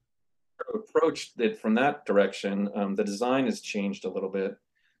approached it from that direction, the design has changed a little bit,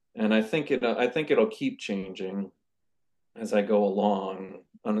 and I think it'll keep changing as I go along.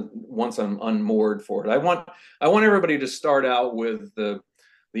 Once I'm unmoored for it, I want everybody to start out with the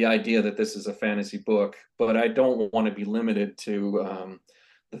idea that this is a fantasy book, but I don't want to be limited to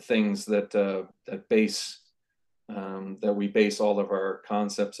the things that we base all of our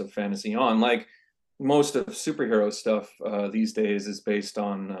concepts of fantasy on. Like most of superhero stuff these days is based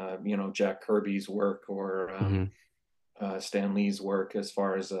on Jack Kirby's work or Hmm. Stan Lee's work as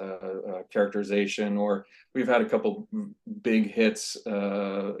far as characterization, or we've had a couple big hits,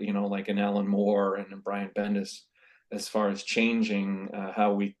 like in Alan Moore and in Brian Bendis, as far as changing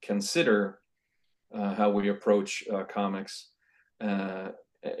how we consider how we approach comics,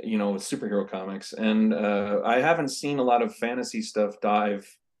 superhero comics. And I haven't seen a lot of fantasy stuff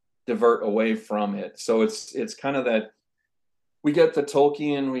divert away from it. So it's kind of that we get the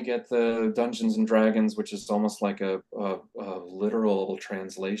Tolkien, we get the Dungeons and Dragons, which is almost like a literal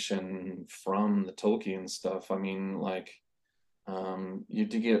translation from the Tolkien stuff. I mean, like you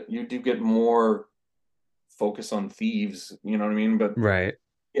do get more focus on thieves, you know what I mean? But Right.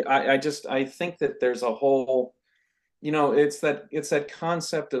 I think that there's a whole, it's that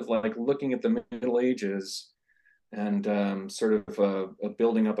concept of like looking at the Middle Ages and sort of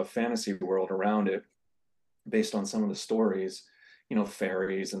building up a fantasy world around it based on some of the stories,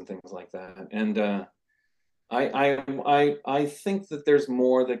 fairies and things like that. And I think that there's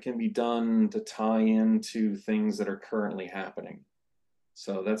more that can be done to tie into things that are currently happening.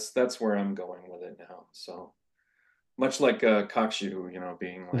 So that's where I'm going with it now. So much like Kokju,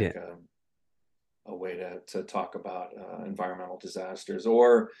 being Yeah. like a way to talk about environmental disasters,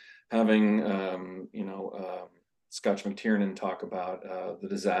 or having Scotch McTiernan talk about the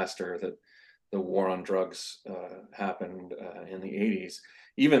disaster that the war on drugs happened in the 80s.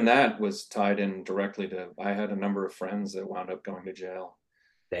 Even that was tied in directly to, I had a number of friends that wound up going to jail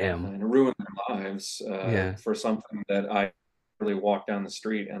Damn. and ruined their lives Yeah. for something that I really walk down the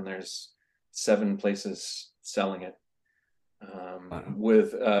street and there's 7 places selling it Wow.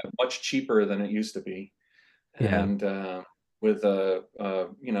 with much cheaper than it used to be. Yeah. And with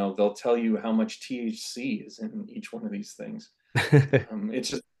they'll tell you how much THC is in each one of these things.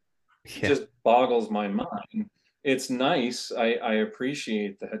 It Yeah. just boggles my mind. It's nice. I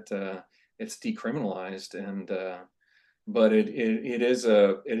appreciate that it's decriminalized, and but it is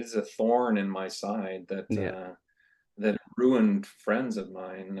a thorn in my side Yeah. that ruined friends of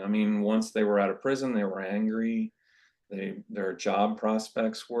mine. I mean, once they were out of prison, they were angry. Their job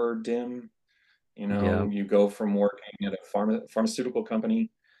prospects were dim. Yeah. You go from working at a pharmaceutical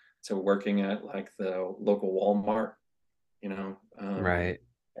company to working at like the local Walmart. You know, Right.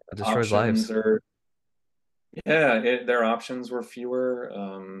 It destroys options lives. are yeah, their options were fewer.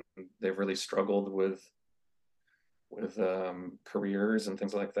 They've really struggled with careers and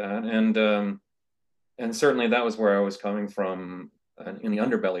things like that, and certainly that was where I was coming from in the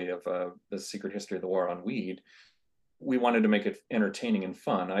underbelly of the Secret History of the War on Weed. We wanted to make it entertaining and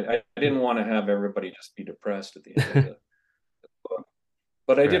fun. I didn't want to have everybody just be depressed at the end of the book,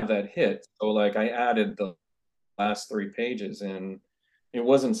 but I did Right. have that hit. So like I added the last 3 pages, and it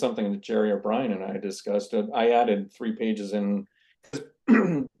wasn't something that Jerry O'Brien and I discussed. I added 3 pages in.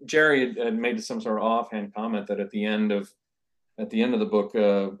 Jerry had made some sort of offhand comment that at the end of the book,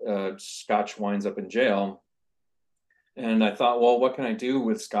 Scotch winds up in jail, and I thought, well, what can I do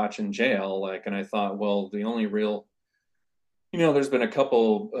with Scotch in jail? Like, and I thought, well, the only real there's been a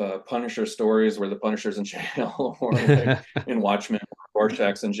couple Punisher stories where the Punisher's in jail, or like in Watchmen,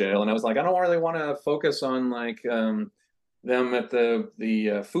 Rorschach's in jail, and I was like, I don't really want to focus on like them at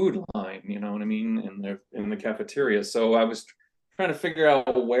the food line, you know what I mean, in the cafeteria. So I was trying to figure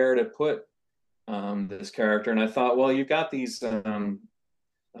out where to put this character, and I thought, well, you've got these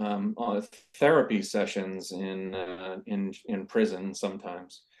therapy sessions in prison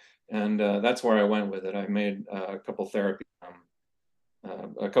sometimes, and that's where I went with it. I made a couple therapy,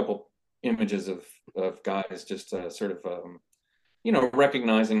 a couple images of guys just sort of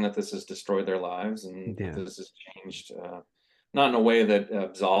recognizing that this has destroyed their lives and that Yeah. this has changed, not in a way that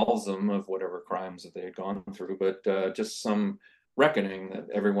absolves them of whatever crimes that they had gone through, but just some reckoning that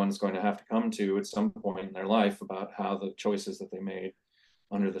everyone's going to have to come to at some point in their life about how the choices that they made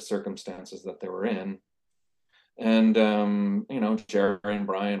under the circumstances that they were in. And Jerry and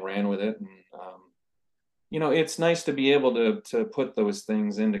Brian ran with it, and it's nice to be able to put those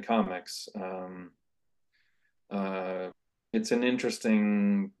things into comics. it's an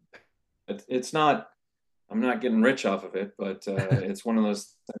interesting. It's not. I'm not getting rich off of it, but it's one of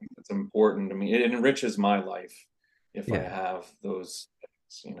those things that's important to me. It enriches my life if I Yeah. have those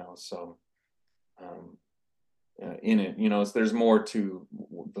things, you know. So um, in it, you know, there's more to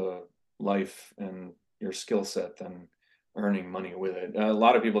the life and your skill set than earning money with it. A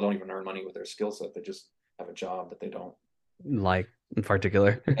lot of people don't even earn money with their skill set; they just have a job that they don't. Like in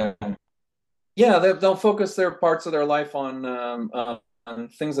particular. And yeah, they'll focus their parts of their life on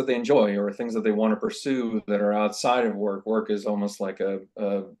things that they enjoy or things that they want to pursue that are outside of work. Work is almost like a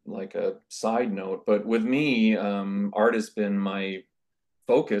side note. But with me, art has been my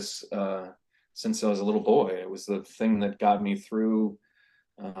focus since I was a little boy. It was the thing that got me through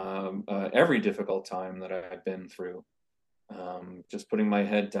every difficult time that I've been through. Just putting my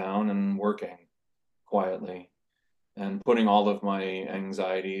head down and working quietly and putting all of my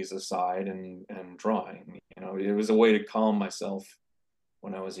anxieties aside and drawing. You know, it was a way to calm myself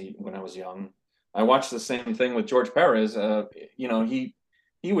when I was young. I watched the same thing with George Perez. You know, he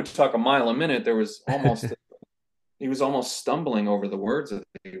would talk a mile a minute. There was almost he was almost stumbling over the words that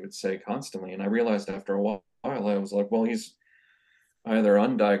he would say constantly. And I realized after a while, I was like, well, he's either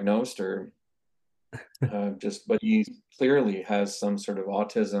undiagnosed or but he clearly has some sort of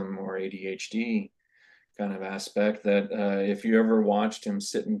autism or ADHD kind of aspect that if you ever watched him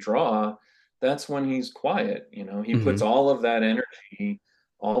sit and draw, that's when he's quiet. You know, he puts Hmm. all of that energy,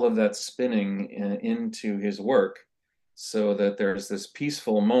 all of that spinning into his work so that there's this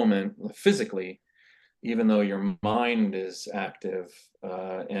peaceful moment physically, even though your mind is active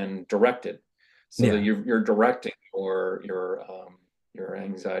and directed, so that Yeah. you're directing your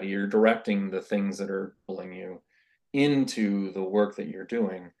anxiety, you're directing the things that are pulling you into the work that you're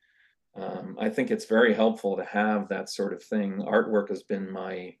doing. I think it's very helpful to have that sort of thing. Artwork has been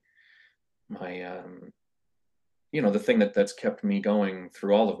my you know, the thing that's kept me going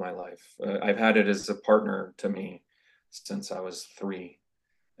through all of my life. I've had it as a partner to me since I was 3,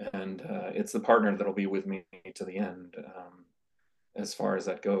 and it's the partner that'll be with me to the end, as far as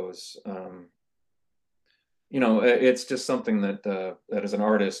that goes. You know, it's just something that as an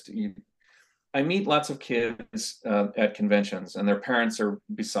artist, I meet lots of kids at conventions, and their parents are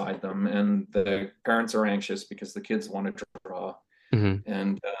beside them, and the parents are anxious because the kids want to draw, Hmm.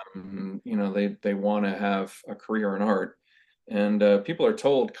 and you know, they want to have a career in art, and people are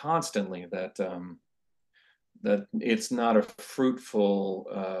told constantly that it's not a fruitful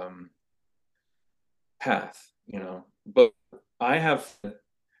path, you know. But I have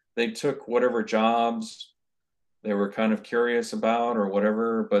they took whatever jobs they were kind of curious about or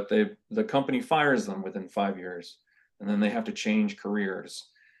whatever, but the company fires them within 5 years, and then they have to change careers,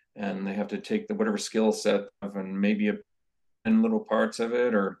 and they have to take the whatever skill set of and maybe in little parts of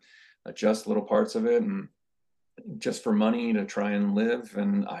it or adjust little parts of it, and just for money to try and live.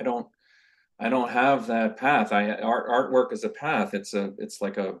 And I don't have that path. Artwork is a path. It's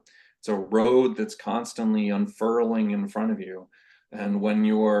like it's a road that's constantly unfurling in front of you. And when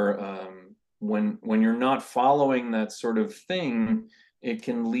you're not following that sort of thing, it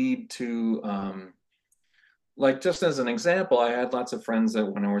can lead to like, just as an example, I had lots of friends that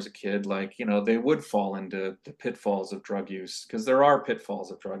when I was a kid, like, you know, they would fall into the pitfalls of drug use, because there are pitfalls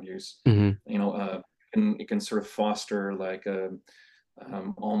of drug use. Hmm. You know, and it can sort of foster like a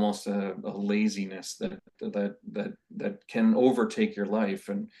almost a laziness that can overtake your life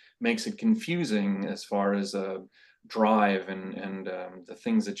and makes it confusing as far as drive and the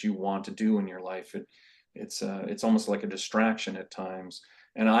things that you want to do in your life. It's almost like a distraction at times.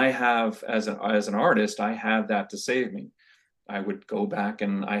 And I have, as an artist, I had that to save me. I would go back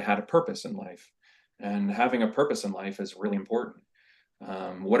and I had a purpose in life, and having a purpose in life is really important.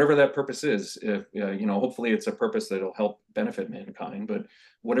 Whatever that purpose is, if you know, hopefully it's a purpose that'll help benefit mankind, but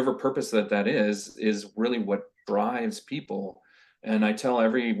whatever purpose that is really what drives people. And I tell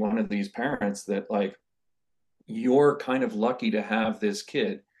every one of these parents that, like, you're kind of lucky to have this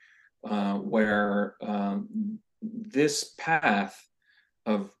kid where this path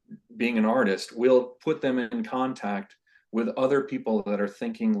of being an artist will put them in contact with other people that are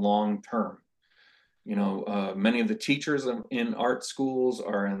thinking long term. You know, many of the teachers in art schools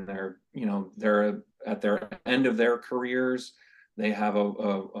are in their, you know, they're at their end of their careers. They have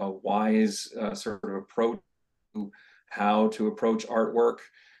a wise sort of approach to how to approach artwork.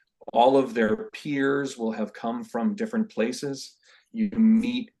 All of their peers will have come from different places. You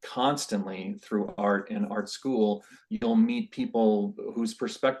meet constantly through art and art school. You'll meet people whose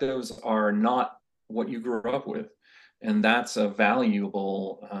perspectives are not what you grew up with. And that's a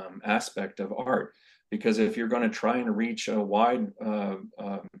valuable aspect of art, because if you're going to try and reach a wide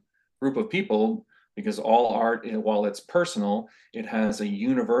group of people, because all art, while it's personal, it has a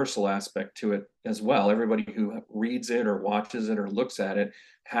universal aspect to it as well. Everybody who reads it or watches it or looks at it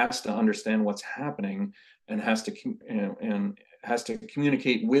has to understand what's happening, and has to and has to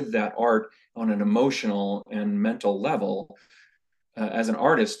communicate with that art on an emotional and mental level. As an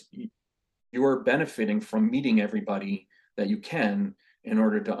artist, you are benefiting from meeting everybody that you can in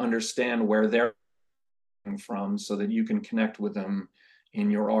order to understand where they're coming from, so that you can connect with them in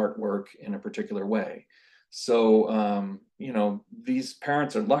your artwork in a particular way. So, these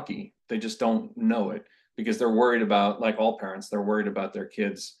parents are lucky. They just don't know it, because they're worried about, like all parents, they're worried about their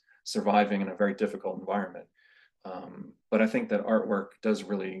kids surviving in a very difficult environment. But I think that artwork does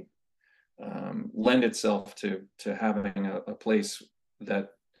really lend itself to having a place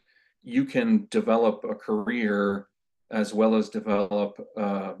that you can develop a career as well as develop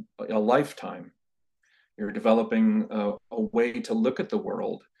a lifetime. You're developing a way to look at the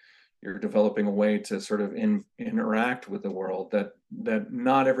world. You're developing a way to sort of interact with the world that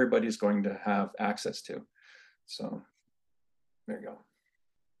not everybody's going to have access to. So there you go.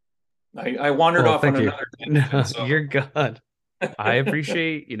 I wandered Well, off on thank you. another tangent. No, So you're good. I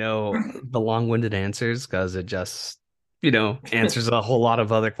appreciate, the long-winded answers because it just, answers a whole lot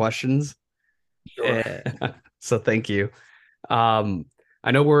of other questions. sure. So thank you. Um,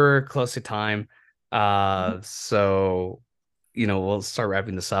 I know we're close to time. So, we'll start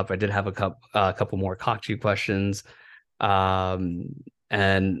wrapping this up. I did have a couple more Kokju questions. Um,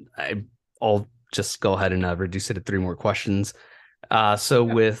 and I'll just go ahead and reduce it to three more questions. So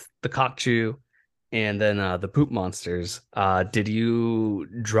Yeah. with the Kokju and then the poop monsters, did you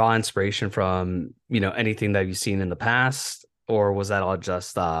draw inspiration from, anything that you've seen in the past, or was that all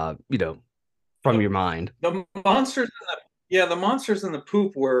just from The, your mind? the monsters the monsters in the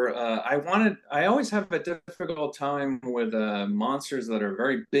poop were I always have a difficult time with monsters that are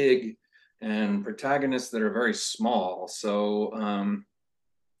very big and protagonists that are very small. So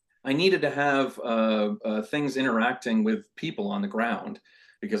I needed to have things interacting with people on the ground,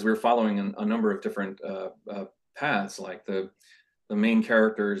 because we were following a number of different paths. Like the main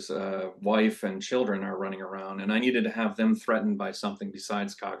character's wife and children are running around, and I needed to have them threatened by something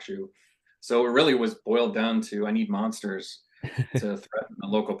besides Kokju. So it really was boiled down to, I need monsters to threaten the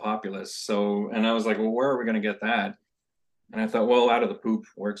local populace. So, and I was like, well, where are we going to get that? And I thought, well, out of the poop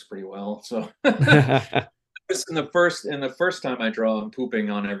works pretty well. So in the first time I draw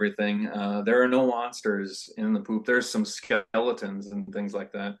pooping on everything, there are no monsters in the poop. There's some skeletons and things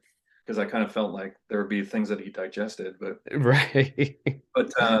like that, because I kind of felt like there would be things that he digested, but Right.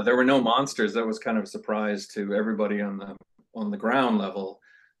 there were no monsters. That was kind of a surprise to everybody on the ground level,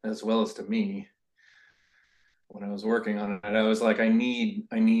 as well as to me when I was working on it. I was like, I need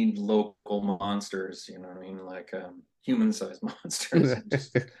local monsters, you know what I mean? Like human-sized monsters. And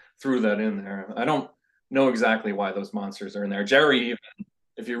just threw that in there. I don't know exactly why those monsters are in there. Jerry, even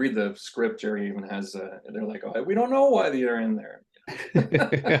if you read the script, Jerry even has they're like, oh, we don't know why they're in there.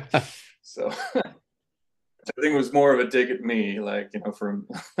 So I think it was more of a dig at me, like, from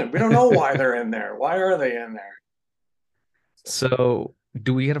we don't know why they're in there. Why are they in there? So,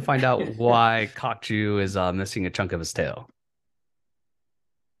 do we get to find out why Kokju is missing a chunk of his tail?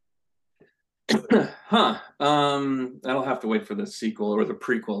 Huh. I'll have to wait for the sequel or the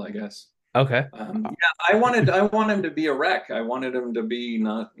prequel, I guess. Okay. Yeah, I want him to be a wreck. I wanted him to be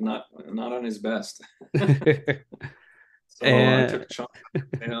not on his best. So I took And a chunk.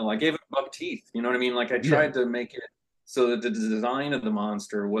 I gave him buck teeth. You know what I mean? Like, I yeah, tried to make it so that the design of the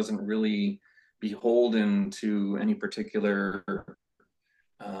monster wasn't really beholden to any particular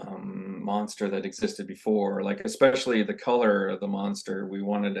monster that existed before. Like, especially the color of the monster, we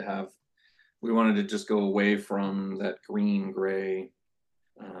wanted to just go away from that green gray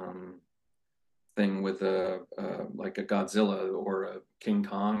thing with like a Godzilla or a King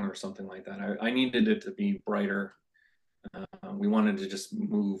Kong or something like that. I needed it to be brighter. We wanted to just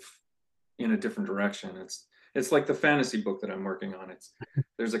move in a different direction. It's like the fantasy book that I'm working on.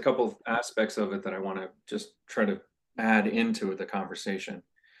 There's a couple of aspects of it that I want to just try to add into the conversation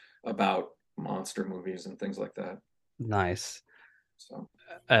about monster movies and things like that. nice. So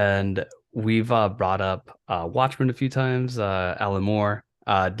And we've brought up Watchmen a few times, Alan Moore.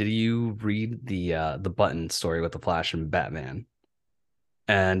 Did you read the Button story with the Flash and Batman?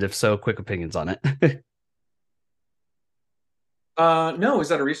 And if so, quick opinions on it. no, is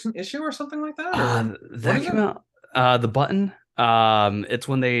that a recent issue or something like that? Or what That is came it? out. The Button. It's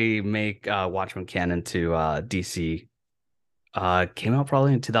when they make Watchmen canon to DC. Came out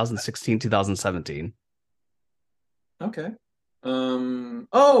probably in 2016, 2017. Okay.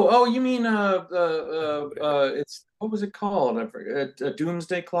 Oh, you mean it's what was it called? I forget. A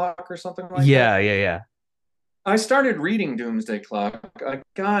Doomsday Clock or something like that. Yeah, yeah, yeah. I started reading Doomsday Clock. I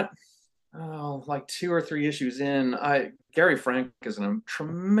got like two or three issues in. I Gary Frank is a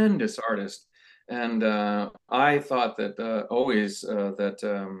tremendous artist, and I thought that always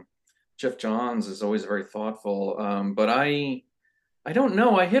that Jeff Johns is always very thoughtful. But I don't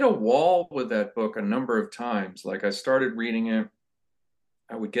know. I hit a wall with that book a number of times. Like I started reading it,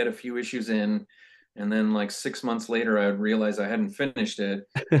 I would get a few issues in, and then like 6 months later, I would realize I hadn't finished it,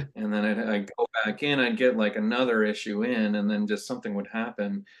 and then I'd go back in, I'd get like another issue in, and then just something would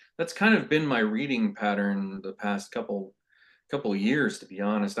happen. That's kind of been my reading pattern the past couple of years, to be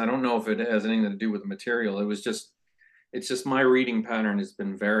honest. I don't know if it has anything to do with the material. It's just my reading pattern has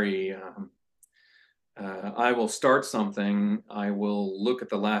been very. I will start something, I will look at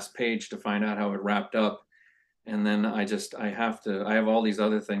the last page to find out how it wrapped up, and then I have all these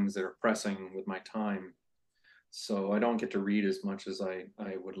other things that are pressing with my time, so I don't get to read as much as I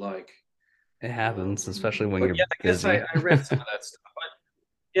would like. It happens, especially when But you're yeah, I guess busy. I read some of that stuff.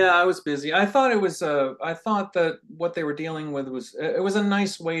 Yeah, I was busy. I thought it was I thought that what they were dealing with was it was a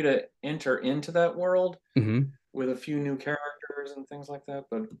nice way to enter into that world Hmm. with a few new characters and things like that,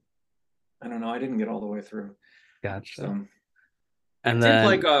 but I don't know, I didn't get all the way through. Gotcha. So I And did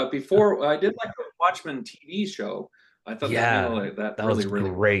like then, before I did like the Watchmen TV show. I thought that yeah, handled that that was really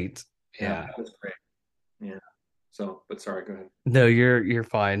well. great. Yeah, Yeah. that was great. Yeah. So, but sorry, go ahead. No, you're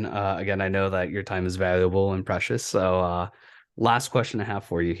fine. Again, I know that your time is valuable and precious. So, last question I have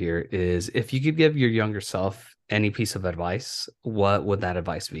for you here is if you could give your younger self any piece of advice, what would that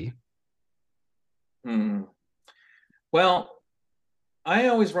advice be? Hmm. Well, I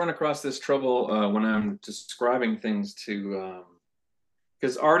always run across this trouble when I'm describing things to,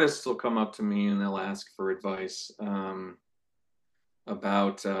 because artists will come up to me and they'll ask for advice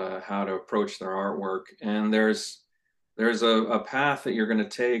about how to approach their artwork. And there's a path that you're going to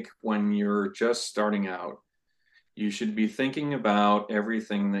take when you're just starting out. You should be thinking about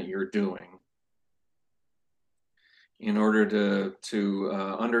everything that you're doing in order to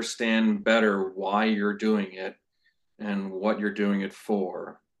understand better why you're doing it and what you're doing it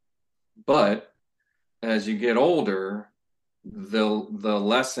for. But as you get older, the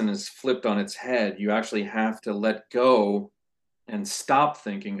lesson is flipped on its head. You actually have to let go and stop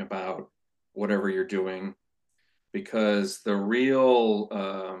thinking about whatever you're doing, because the real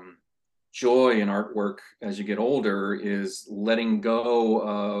joy in artwork as you get older is letting go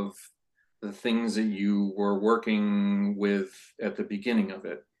of the things that you were working with at the beginning of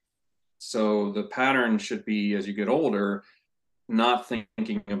it. So the pattern should be, as you get older, not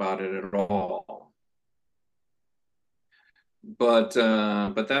thinking about it at all. But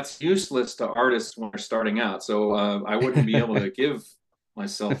that's useless to artists when they're starting out. So I wouldn't be able to give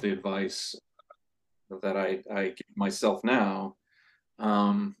myself the advice that I give myself now.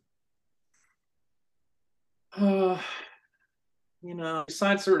 Um, uh,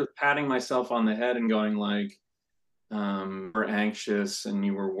 besides sort of patting myself on the head and going like, you're anxious and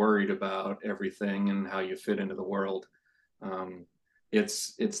you were worried about everything and how you fit into the world. Um,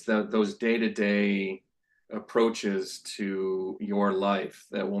 it's those day to day approaches to your life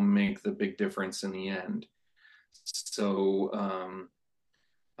that will make the big difference in the end. So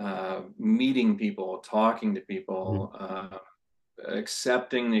meeting people, talking to Mhm. people,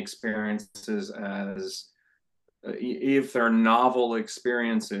 accepting the experiences as if they're novel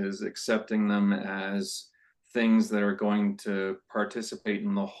experiences, accepting them as things that are going to participate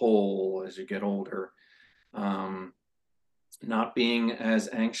in the whole as you get older. Um, Not being as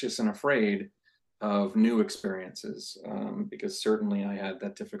anxious and afraid of new experiences, because certainly I had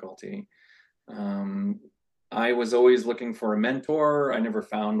that difficulty. Um, I was always looking for a mentor. I never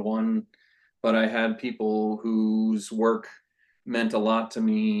found one, but I had people whose work meant a lot to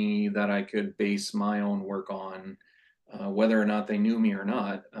me that I could base my own work on, whether or not they knew me or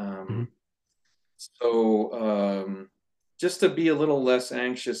not. Mhm. So just to be a little less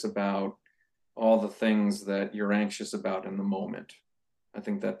anxious about all the things that you're anxious about in the moment. I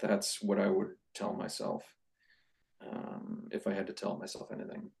think that that's what I would tell myself if I had to tell myself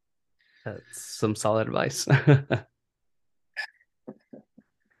anything. That's some solid advice.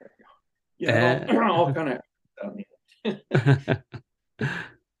 Yeah, and all kind of.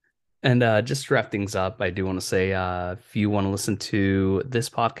 and just to wrap things up, I do want to say if you want to listen to this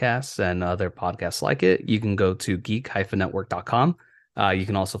podcast and other podcasts like it, you can go to geek-network.com. You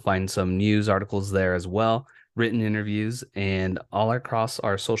can also find some news articles there as well, written interviews, and all across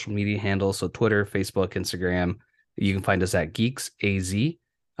our social media handles. So Twitter, Facebook, Instagram. You can find us at Geeks AZ.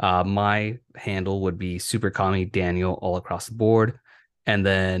 My handle would be Super Kami Daniel all across the board. And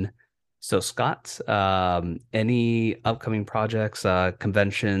then, so Scott, any upcoming projects,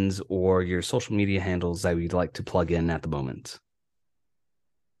 conventions, or your social media handles that we'd like to plug in at the moment?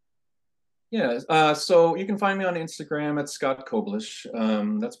 Yeah, so you can find me on Instagram at Scott Koblish.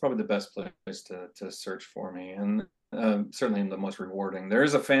 That's probably the best place to search for me, and certainly the most rewarding. There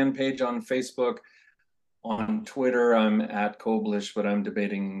is a fan page on Facebook. On Twitter, I'm at Koblish, but I'm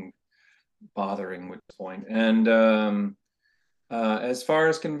debating bothering with the point. And as far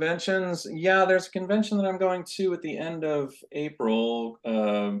as conventions, yeah, there's a convention that I'm going to at the end of April. I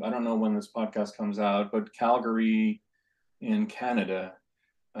don't know when this podcast comes out, but Calgary in Canada.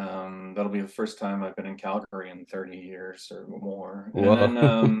 That'll be the first time I've been in Calgary in 30 years or more. And Whoa.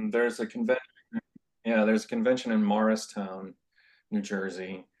 then there's a convention. Yeah, there's a convention in Morristown, New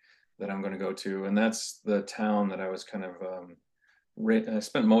Jersey, that I'm going to go to, and that's the town that I was kind of I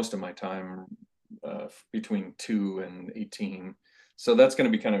spent most of my time between 2 and 18. So that's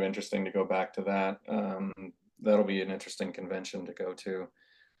going to be kind of interesting to go back to that. That'll be an interesting convention to go to.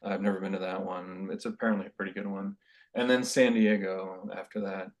 I've never been to that one. It's apparently a pretty good one. And then San Diego after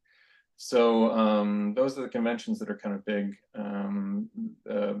that. So those are the conventions that are kind of big.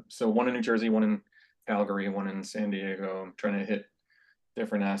 So one in New Jersey, one in Calgary, one in San Diego. I'm trying to hit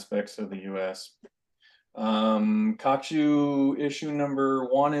different aspects of the US. Kokju issue number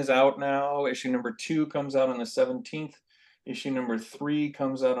 1 is out now. Issue number 2 comes out on the 17th. Issue number 3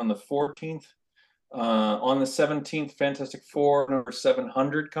 comes out on the 14th. On the 17th, Fantastic Four number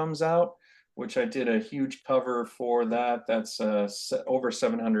 700 comes out, which I did a huge cover for that. That's over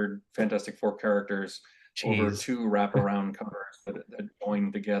 700 Fantastic Four characters over Jeez. 2 wraparound covers that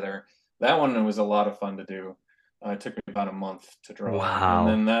joined together. That one was a lot of fun to do. It took me about a month to draw. And Wow.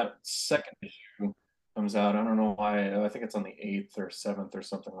 then that second issue comes out. I don't know why. I think it's on the 8th or 7th or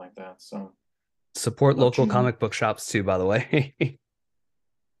something like that. So Support about local June. comic book shops too, by the way.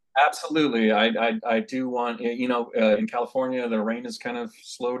 Absolutely. I do want, in California, the rain is kind of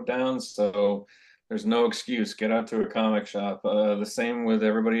slowed down, so there's no excuse. Get out to a comic shop. The same with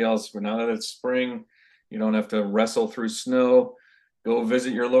everybody else. But now that it's spring, you don't have to wrestle through snow. Go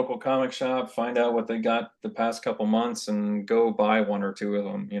visit your local comic shop, find out what they got the past couple months, and go buy 1 or 2 of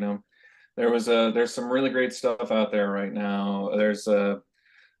them. There's some really great stuff out there right now. There's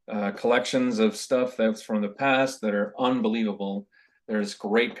collections of stuff that's from the past that are unbelievable. There's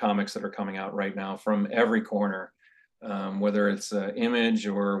great comics that are coming out right now from every corner, whether it's Image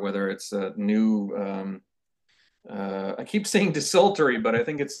or whether it's a new. I keep saying desultory, but I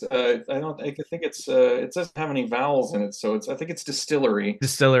think it's I don't I think it's it doesn't have any vowels in it, so I think it's distillery.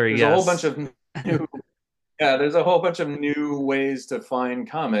 Distillery, There's a whole bunch yes. of new yeah, there's a whole bunch of new ways to find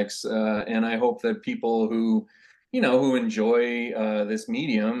comics, and I hope that people who enjoy this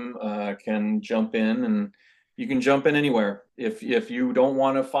medium can jump in, and you can jump in anywhere. If you don't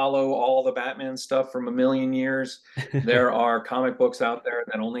want to follow all the Batman stuff from a million years, there are comic books out there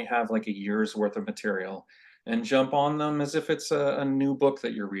that only have like a year's worth of material, and jump on them as if it's a new book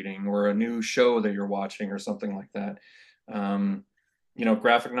that you're reading or a new show that you're watching or something like that. Um,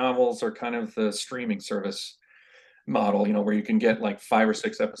 graphic novels are kind of the streaming service model, where you can get like 5 or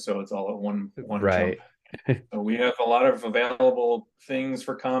 6 episodes all at one jump. Right. So we have a lot of available things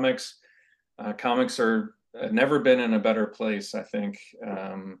for comics. Comics are never been in a better place, I think,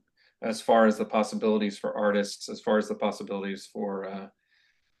 as far as the possibilities for artists, as far as the possibilities for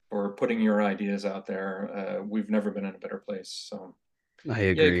putting your ideas out there. We've never been in a better place. So, I yay,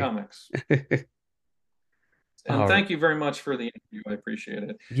 agree. comics! And All right. thank you very much for the interview. I appreciate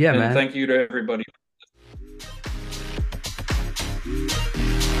it. Yeah, And man. thank you to everybody